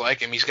don't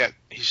dislike him.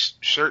 He's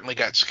certainly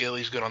got skill.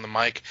 He's good on the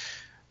mic.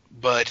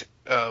 But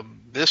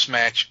this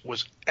match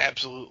was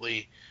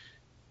absolutely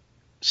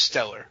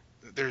stellar.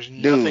 There's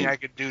nothing I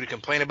could do to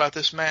complain about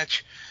this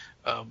match.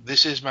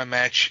 This is my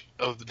match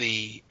of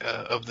the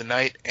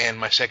night and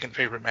my second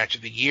favorite match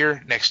of the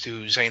year, next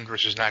to Zayn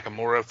versus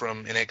Nakamura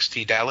from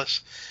NXT Dallas,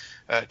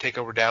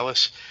 TakeOver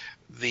Dallas.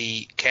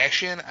 The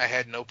cash-in I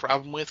had no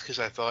problem with because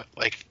I thought,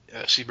 like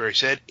Seaberry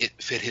said, it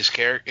fit his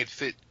character. It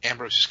fit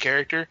Ambrose's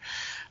character.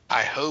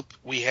 I hope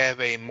we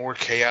have a more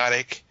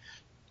chaotic,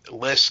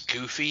 less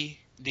goofy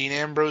Dean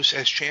Ambrose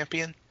as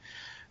champion,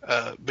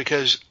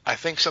 because I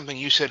think something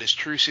you said is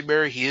true,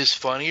 Seaberry. He is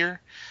funnier,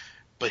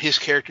 but his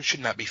character should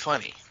not be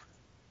funny.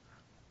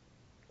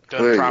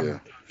 Done properly,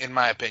 in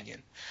my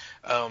opinion.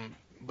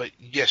 But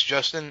yes,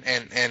 Justin,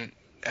 and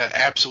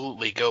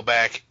absolutely go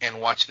back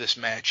and watch this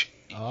match.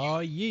 Oh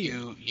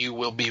yeah, you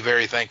will be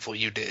very thankful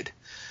you did.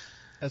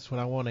 That's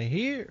what I want to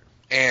hear.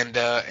 And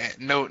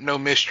no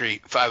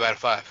mystery. 5 out of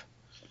 5.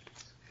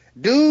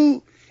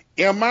 Dude,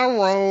 am I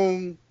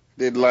wrong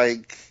that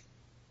like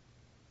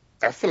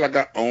I feel like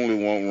I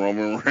only want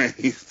Roman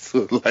Reigns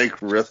to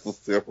like wrestle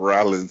Seth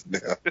Rollins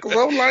now? Because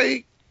I'm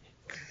like,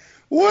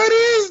 what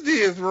is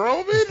this,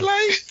 Roman?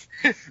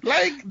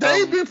 Like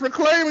they've been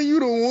proclaiming you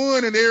the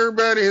one, and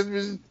everybody has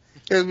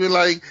been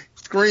like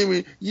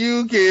screaming,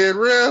 "You can't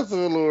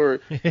wrestle,"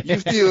 or "You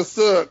still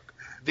suck."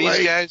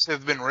 These guys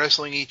have been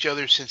wrestling each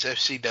other since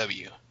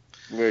FCW.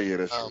 Well, yeah,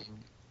 that's true.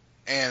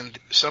 And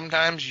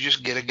sometimes you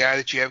just get a guy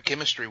that you have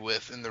chemistry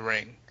with in the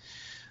ring.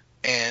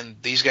 And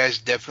these guys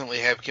definitely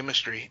have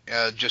chemistry,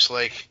 just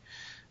like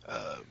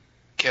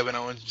Kevin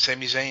Owens and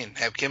Sami Zayn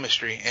have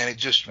chemistry, and it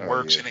just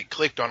works, and it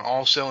clicked on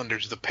all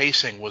cylinders. The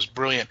pacing was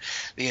brilliant.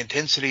 The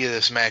intensity of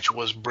this match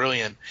was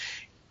brilliant.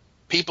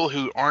 People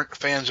who aren't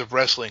fans of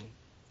wrestling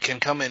can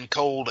come in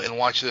cold and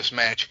watch this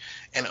match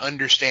and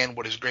understand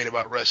what is great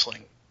about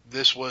wrestling.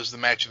 this was the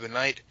match of the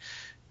night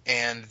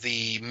and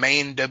the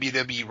main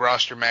WWE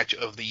roster match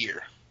of the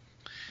year.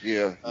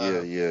 Yeah.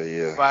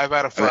 5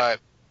 out of 5.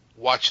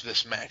 Watch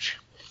this match.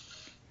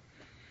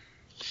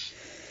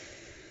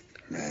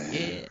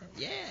 Man.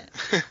 Yeah.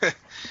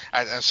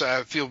 So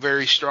I feel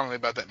very strongly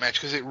about that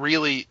match because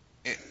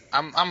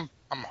I'm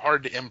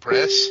hard to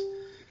impress,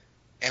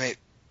 and it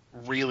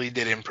really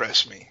did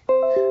impress me.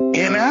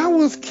 And I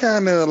was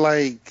kind of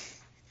like,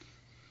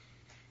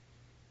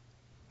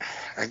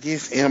 I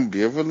guess,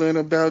 ambivalent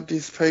about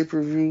this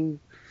pay-per-view.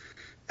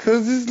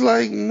 Because it's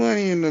like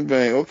Money in the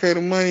Bank. Okay,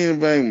 the Money in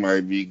the Bank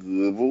might be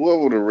good, but what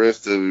would the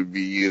rest of it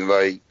be?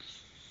 Like,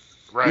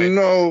 Right. you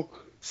know,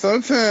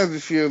 sometimes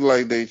it feels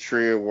like they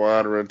tread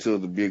water until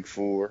the Big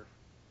Four,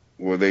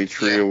 or they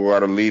tread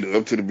water lead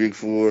up to the Big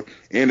Four.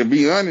 And to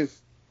be honest,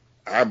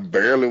 I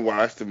barely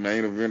watched the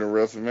main event of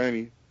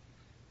WrestleMania.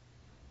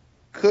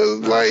 Cause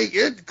like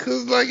at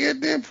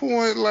that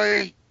point,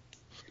 like,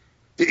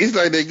 it's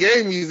like they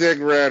gave me Zack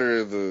Ryder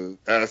as a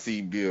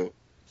IC build.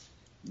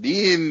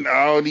 Then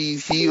all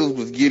these heels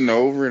was getting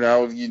over and I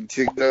was getting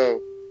ticked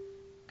off.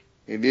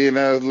 And then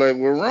I was like,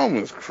 well,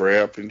 Roman's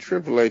crap and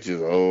Triple H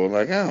is old.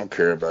 Like, I don't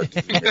care about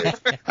this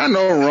match. I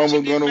know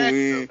Roman's gonna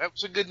win. That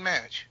was a good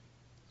match.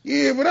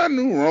 Yeah, but I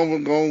knew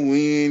Roman gonna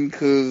win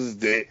cause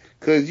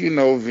you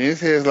know, Vince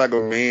has like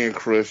a man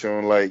crush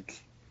on like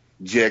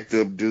jacked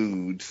up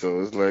dudes. So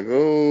it's like,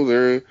 oh,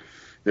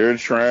 they're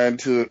trying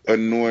to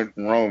anoint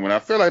Roman. I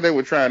feel like they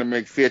were trying to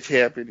make Fetch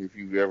happen if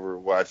you ever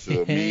watched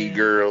Mean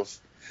Girls.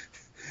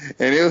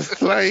 And it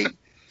was like,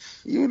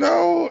 you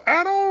know,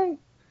 I don't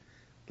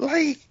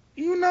like,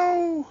 you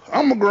know,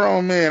 I'm a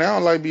grown man. I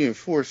don't like being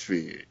force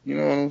fed. You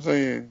know what I'm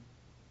saying?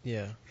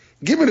 Yeah.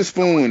 Give me the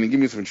spoon and give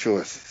me some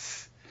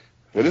choices.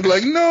 But it's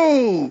like,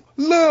 no,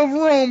 love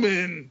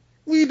Roman.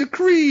 We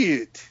decree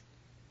it.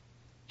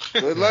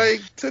 But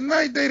like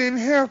tonight they didn't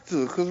have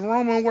to because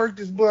Roman worked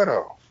his butt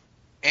off.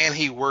 And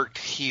he worked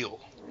heel.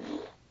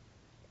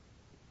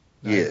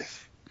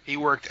 Yes. He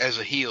worked as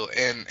a heel,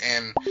 and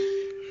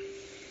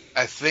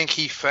I think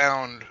he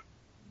found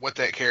what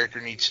that character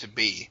needs to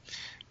be.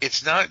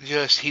 It's not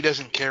just he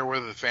doesn't care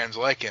whether the fans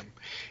like him.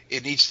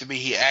 It needs to be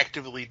he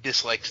actively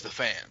dislikes the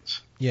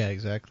fans. Yeah,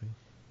 exactly.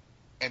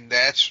 And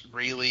that's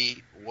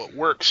really what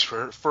works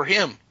for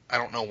him. I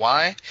don't know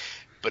why,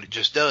 but it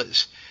just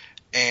does.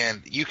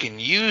 And you can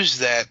use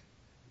that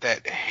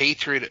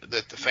hatred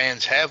that the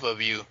fans have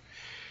of you,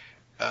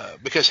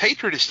 because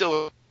hatred is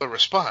still a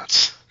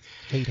response.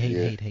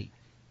 Hate.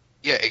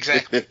 Yeah,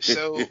 exactly.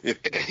 So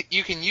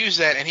you can use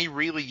that, and he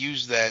really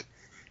used that.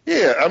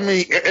 Yeah, I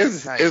mean,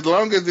 as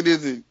long as it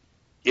isn't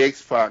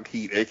X-Pac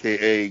heat,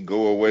 a.k.a.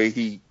 go away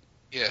heat,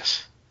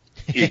 yes,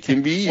 it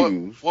can be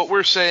used. What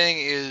we're saying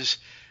is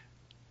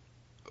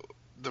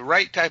the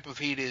right type of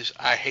heat is,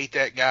 I hate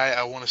that guy,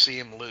 I want to see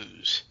him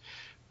lose.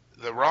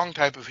 The wrong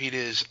type of heat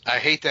is, I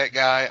hate that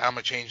guy, I'm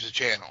going to change the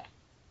channel.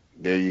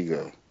 There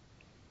you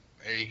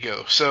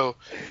go. So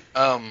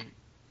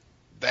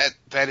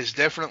that is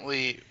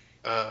definitely,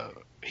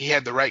 he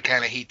had the right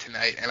kind of heat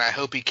tonight, and I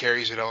hope he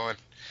carries it on.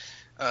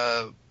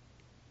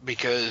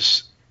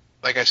 Because,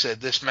 like I said,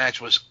 this match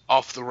was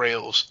off the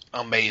rails,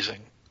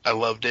 amazing. I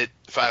loved it.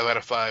 5 out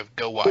of 5.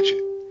 Go watch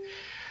it.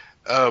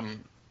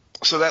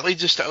 So that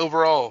leads us to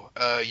overall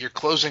your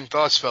closing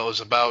thoughts, fellas,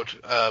 about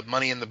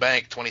Money in the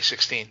Bank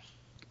 2016.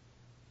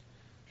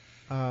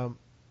 Mr.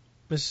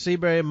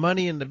 Seaberry,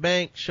 Money in the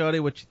Bank,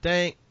 shorty, what you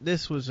think?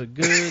 This was a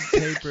good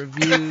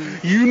pay-per-view.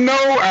 You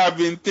know I've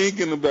been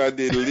thinking about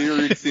that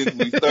lyric since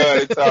we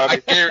started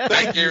talking.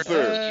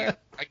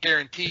 I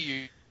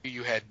guarantee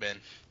you had been.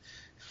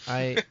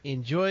 I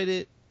enjoyed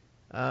it.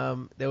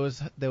 There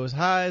was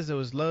highs, there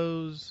was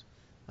lows.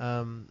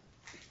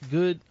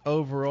 Good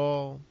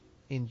overall.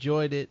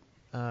 Enjoyed it.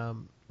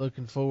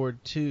 Looking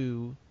forward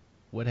to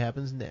what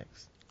happens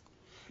next.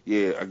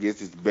 Yeah, I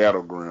guess it's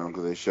Battleground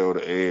because they showed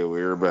the ad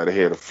where everybody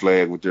had a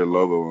flag with their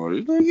logo on it.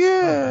 It's like,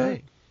 yeah.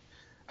 Okay.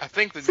 I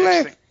think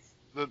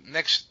the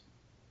next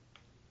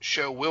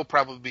show we'll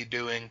probably be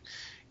doing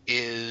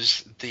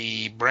is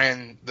the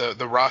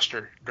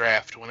roster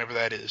draft, whenever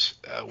that is,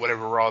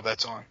 whatever Raw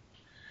that's on.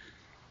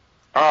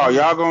 Oh,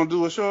 y'all gonna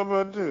do a show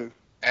about this?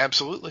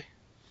 Absolutely.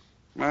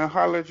 Man,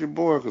 holler at your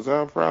boy because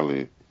I'll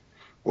probably.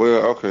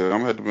 Well, okay, I'm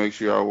gonna have to make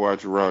sure y'all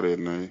watch Raw that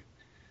night.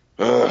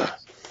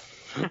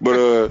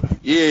 But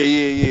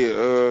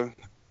yeah.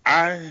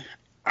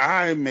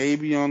 I may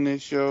be on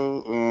this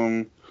show.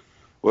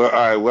 Well, all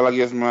right. Well, I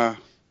guess my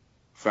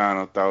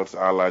final thoughts,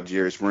 a la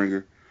Jerry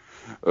Springer.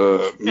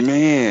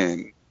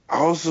 Man,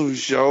 awesome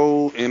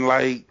show, and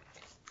like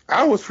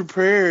I was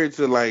prepared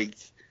to like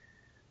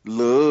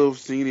love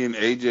seeing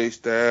AJ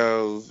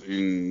Styles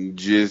and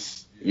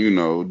just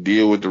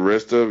deal with the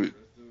rest of it.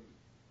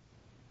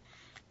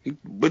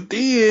 But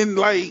then,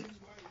 like,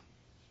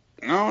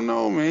 I don't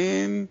know,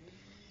 man.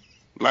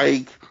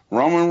 Like,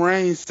 Roman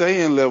Reigns'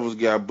 saying levels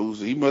got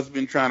boosted. He must have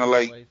been trying to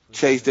like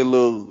chase that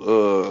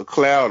little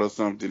cloud or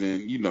something,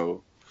 and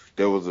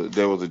there was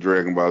a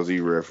Dragon Ball Z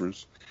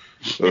reference.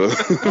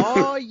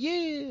 Oh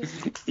yeah.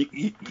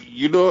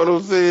 You know what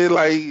I'm saying?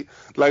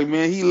 Like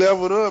man, he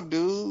leveled up,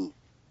 dude.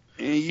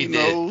 And He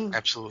did.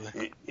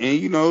 Absolutely.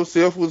 And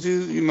Self was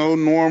his,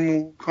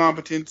 normal,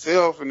 competent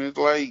self, and it's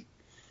like,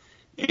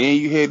 and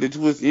you had the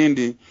twist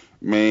ending.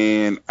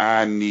 Man,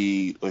 I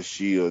need a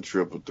Shield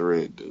triple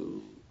threat,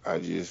 dude.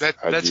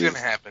 That's gonna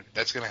happen.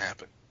 That's gonna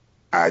happen.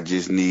 I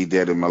just need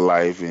that in my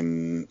life,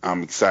 and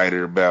I'm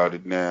excited about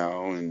it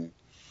now. And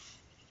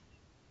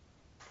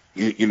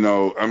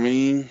I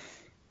mean,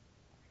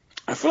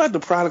 I feel like the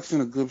product's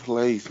in a good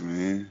place,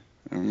 man.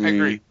 I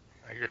agree.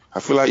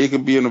 I feel like it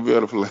could be in a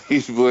better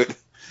place, but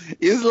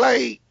it's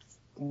like,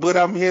 but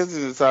I'm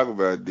hesitant to talk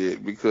about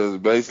that because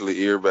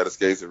basically everybody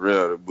skates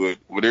around it. But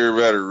what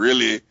everybody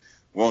really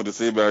wants to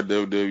say about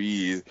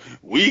WWE is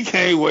we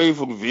can't wait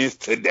for Vince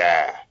to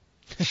die.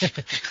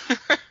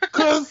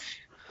 Cause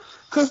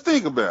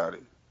think about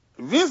it,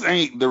 Vince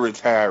ain't the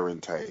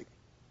retiring type.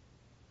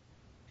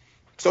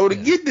 So to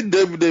get the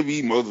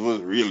WWE most of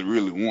us really,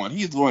 really want,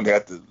 he's going to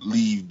have to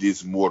leave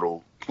this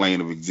mortal plane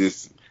of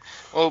existence.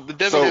 Well, the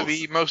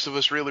WWE most of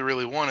us really,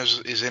 really want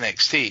is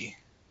NXT.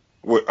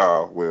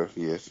 Well,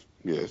 yes.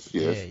 Yeah.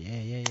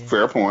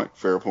 Fair point.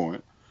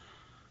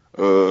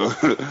 So,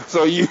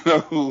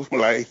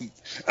 like,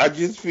 I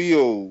just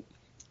feel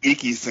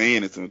icky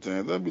saying it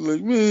sometimes. I'd be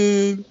like,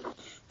 man,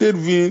 that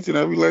Vince, and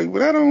I'd be like,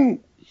 but I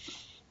don't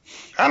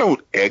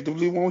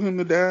actively want him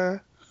to die.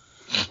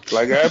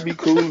 Like, I'd be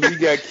cool if he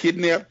got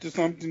kidnapped or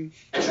something.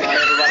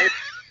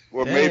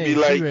 Or maybe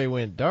like Seaberry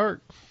went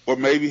dark. Or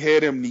maybe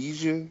had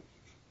amnesia.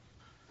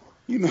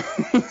 Yeah,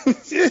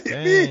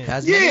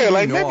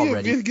 like maybe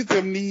if Vince gets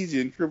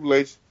amnesia and Triple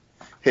H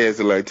has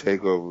to like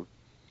take over.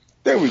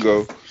 There we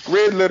go.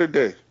 Red letter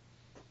day.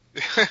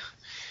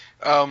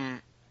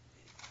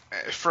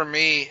 For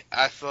me,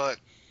 I thought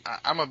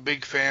I'm a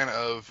big fan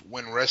of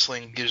when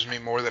wrestling gives me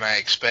more than I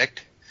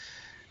expect.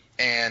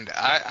 And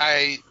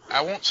I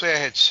won't say I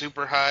had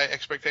super high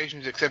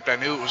expectations, except I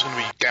knew it was going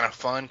to be kind of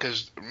fun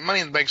because Money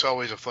in the Bank's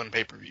always a fun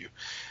pay-per-view.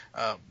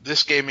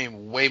 This gave me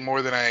way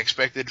more than I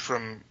expected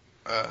from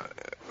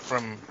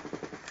an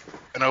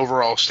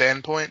overall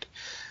standpoint.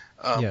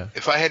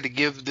 If I had to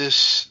give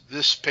this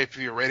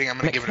pay-per-view rating, I'm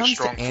going to give it a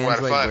strong 4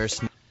 out of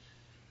 5.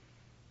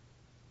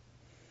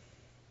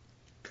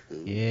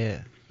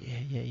 Yeah.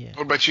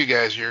 What about you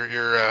guys?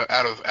 You're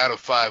out of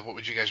 5. What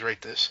would you guys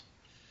rate this?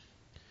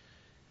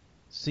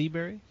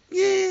 Seaberry?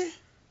 Yeah.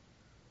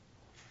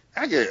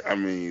 Dude,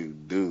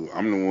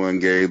 I'm the one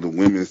gave the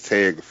women's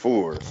tag a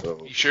 4,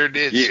 so. You sure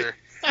did, sir.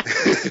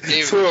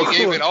 You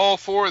gave it all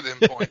 4 of them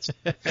points.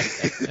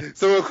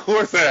 So, of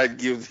course, I'd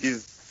give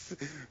this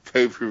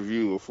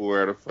pay-per-view a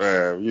 4 out of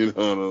 5. You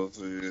know what I'm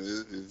saying?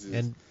 It's just...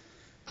 And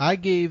I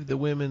gave the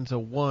women's a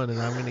 1,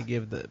 and I'm going to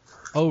give the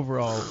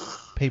overall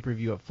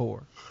pay-per-view a 4.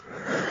 All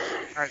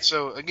right,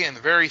 so, again,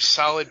 very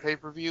solid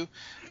pay-per-view.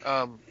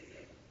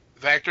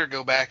 Vactor,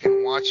 go back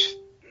and watch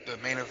the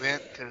main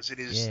event because it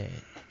is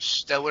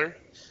stellar.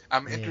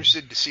 I'm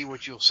interested to see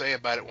what you'll say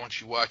about it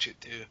once you watch it,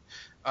 too.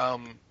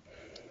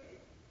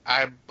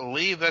 I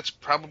believe that's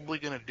probably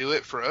going to do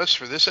it for us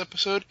for this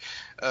episode.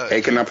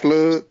 Hey, can I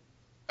plug?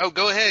 Oh,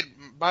 go ahead.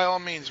 By all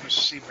means,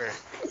 Mr. Seaberry.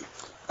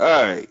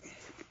 All right.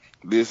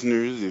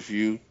 Listeners, if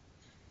you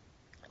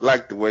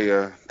like the way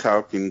I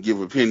talk and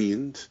give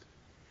opinions,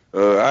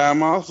 I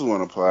am also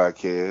on a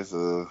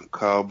podcast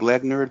called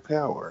Black Nerd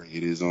Power.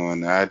 It is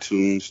on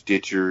iTunes,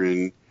 Stitcher,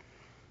 and,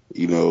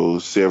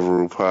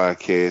 several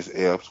podcast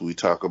apps. We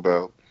talk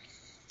about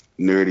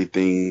nerdy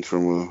things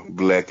from a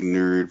black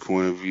nerd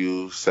point of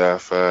view,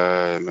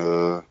 sci-fi,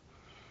 and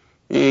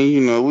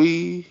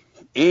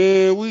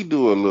we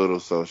do a little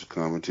social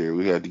commentary.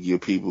 We have to give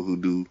people who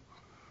do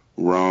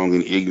wrong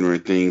and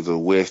ignorant things a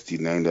Westie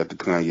named after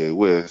Kanye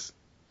West.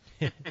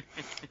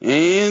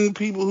 And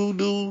people who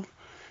do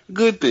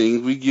good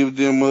things, we give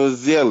them a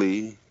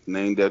Zelly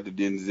named after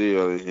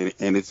Denzel,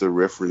 and it's a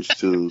reference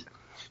to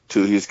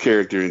his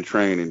character in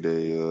Training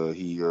Day.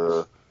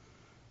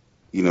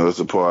 It's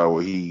a part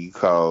where he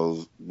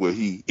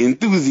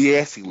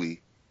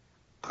enthusiastically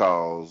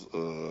calls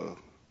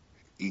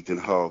Ethan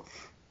Hawke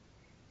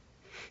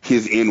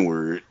his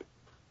N-word.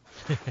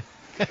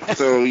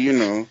 So,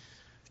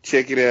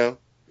 check it out.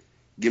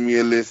 Give me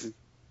a listen.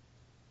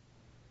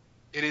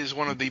 It is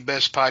one of the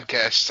best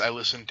podcasts I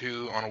listen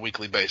to on a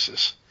weekly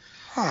basis.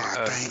 Oh,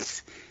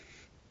 thanks.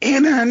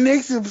 And our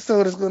next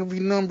episode is going to be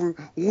number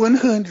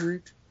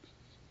 100.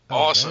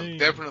 Awesome. Dang.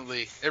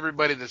 Definitely.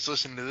 Everybody that's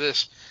listening to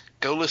this,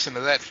 go listen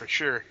to that for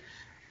sure.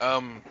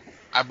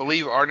 I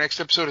believe our next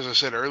episode, as I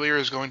said earlier,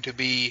 is going to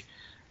be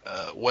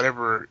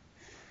whatever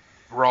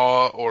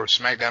Raw or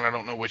SmackDown, I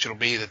don't know which it'll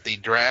be, that the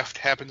draft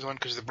happens on,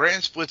 because the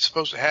brand split's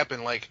supposed to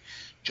happen like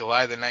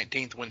July the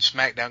 19th when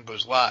SmackDown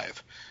goes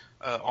live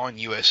on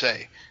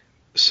USA.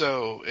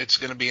 So it's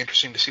going to be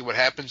interesting to see what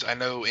happens. I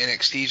know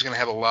NXT is going to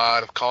have a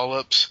lot of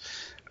call-ups.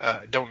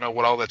 Don't know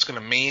what all that's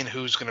going to mean,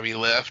 who's going to be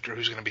left or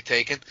who's going to be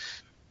taken.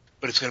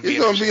 But it's going to be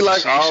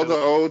like all the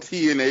old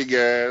TNA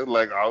guys,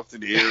 like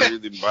Austin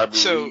Aries and Bobby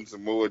Roode,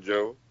 Samoa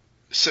Joe.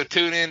 So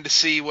tune in to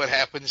see what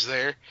happens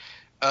there.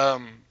 Because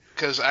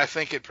because I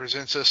think it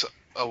presents us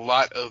a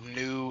lot of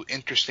new,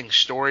 interesting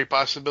story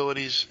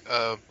possibilities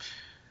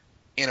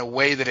in a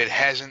way that it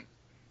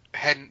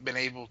hadn't been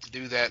able to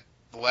do that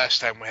the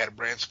last time we had a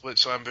brand split.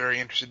 So I'm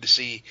very interested to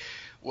see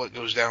what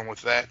goes down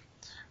with that.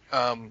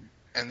 And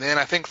then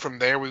I think from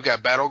there we've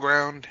got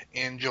Battleground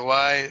in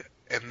July,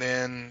 and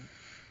then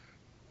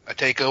a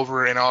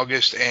TakeOver in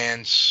August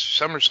and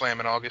SummerSlam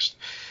in August.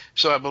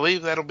 So I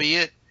believe that'll be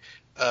it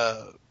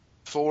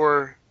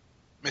for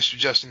Mr.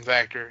 Justin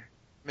Vactor,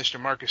 Mr.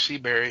 Markus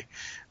Seaberry.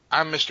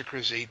 I'm Mr.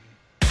 Chris Eaton.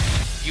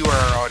 You are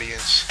our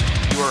audience.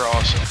 You are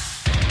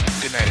awesome.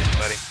 Good night,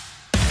 everybody.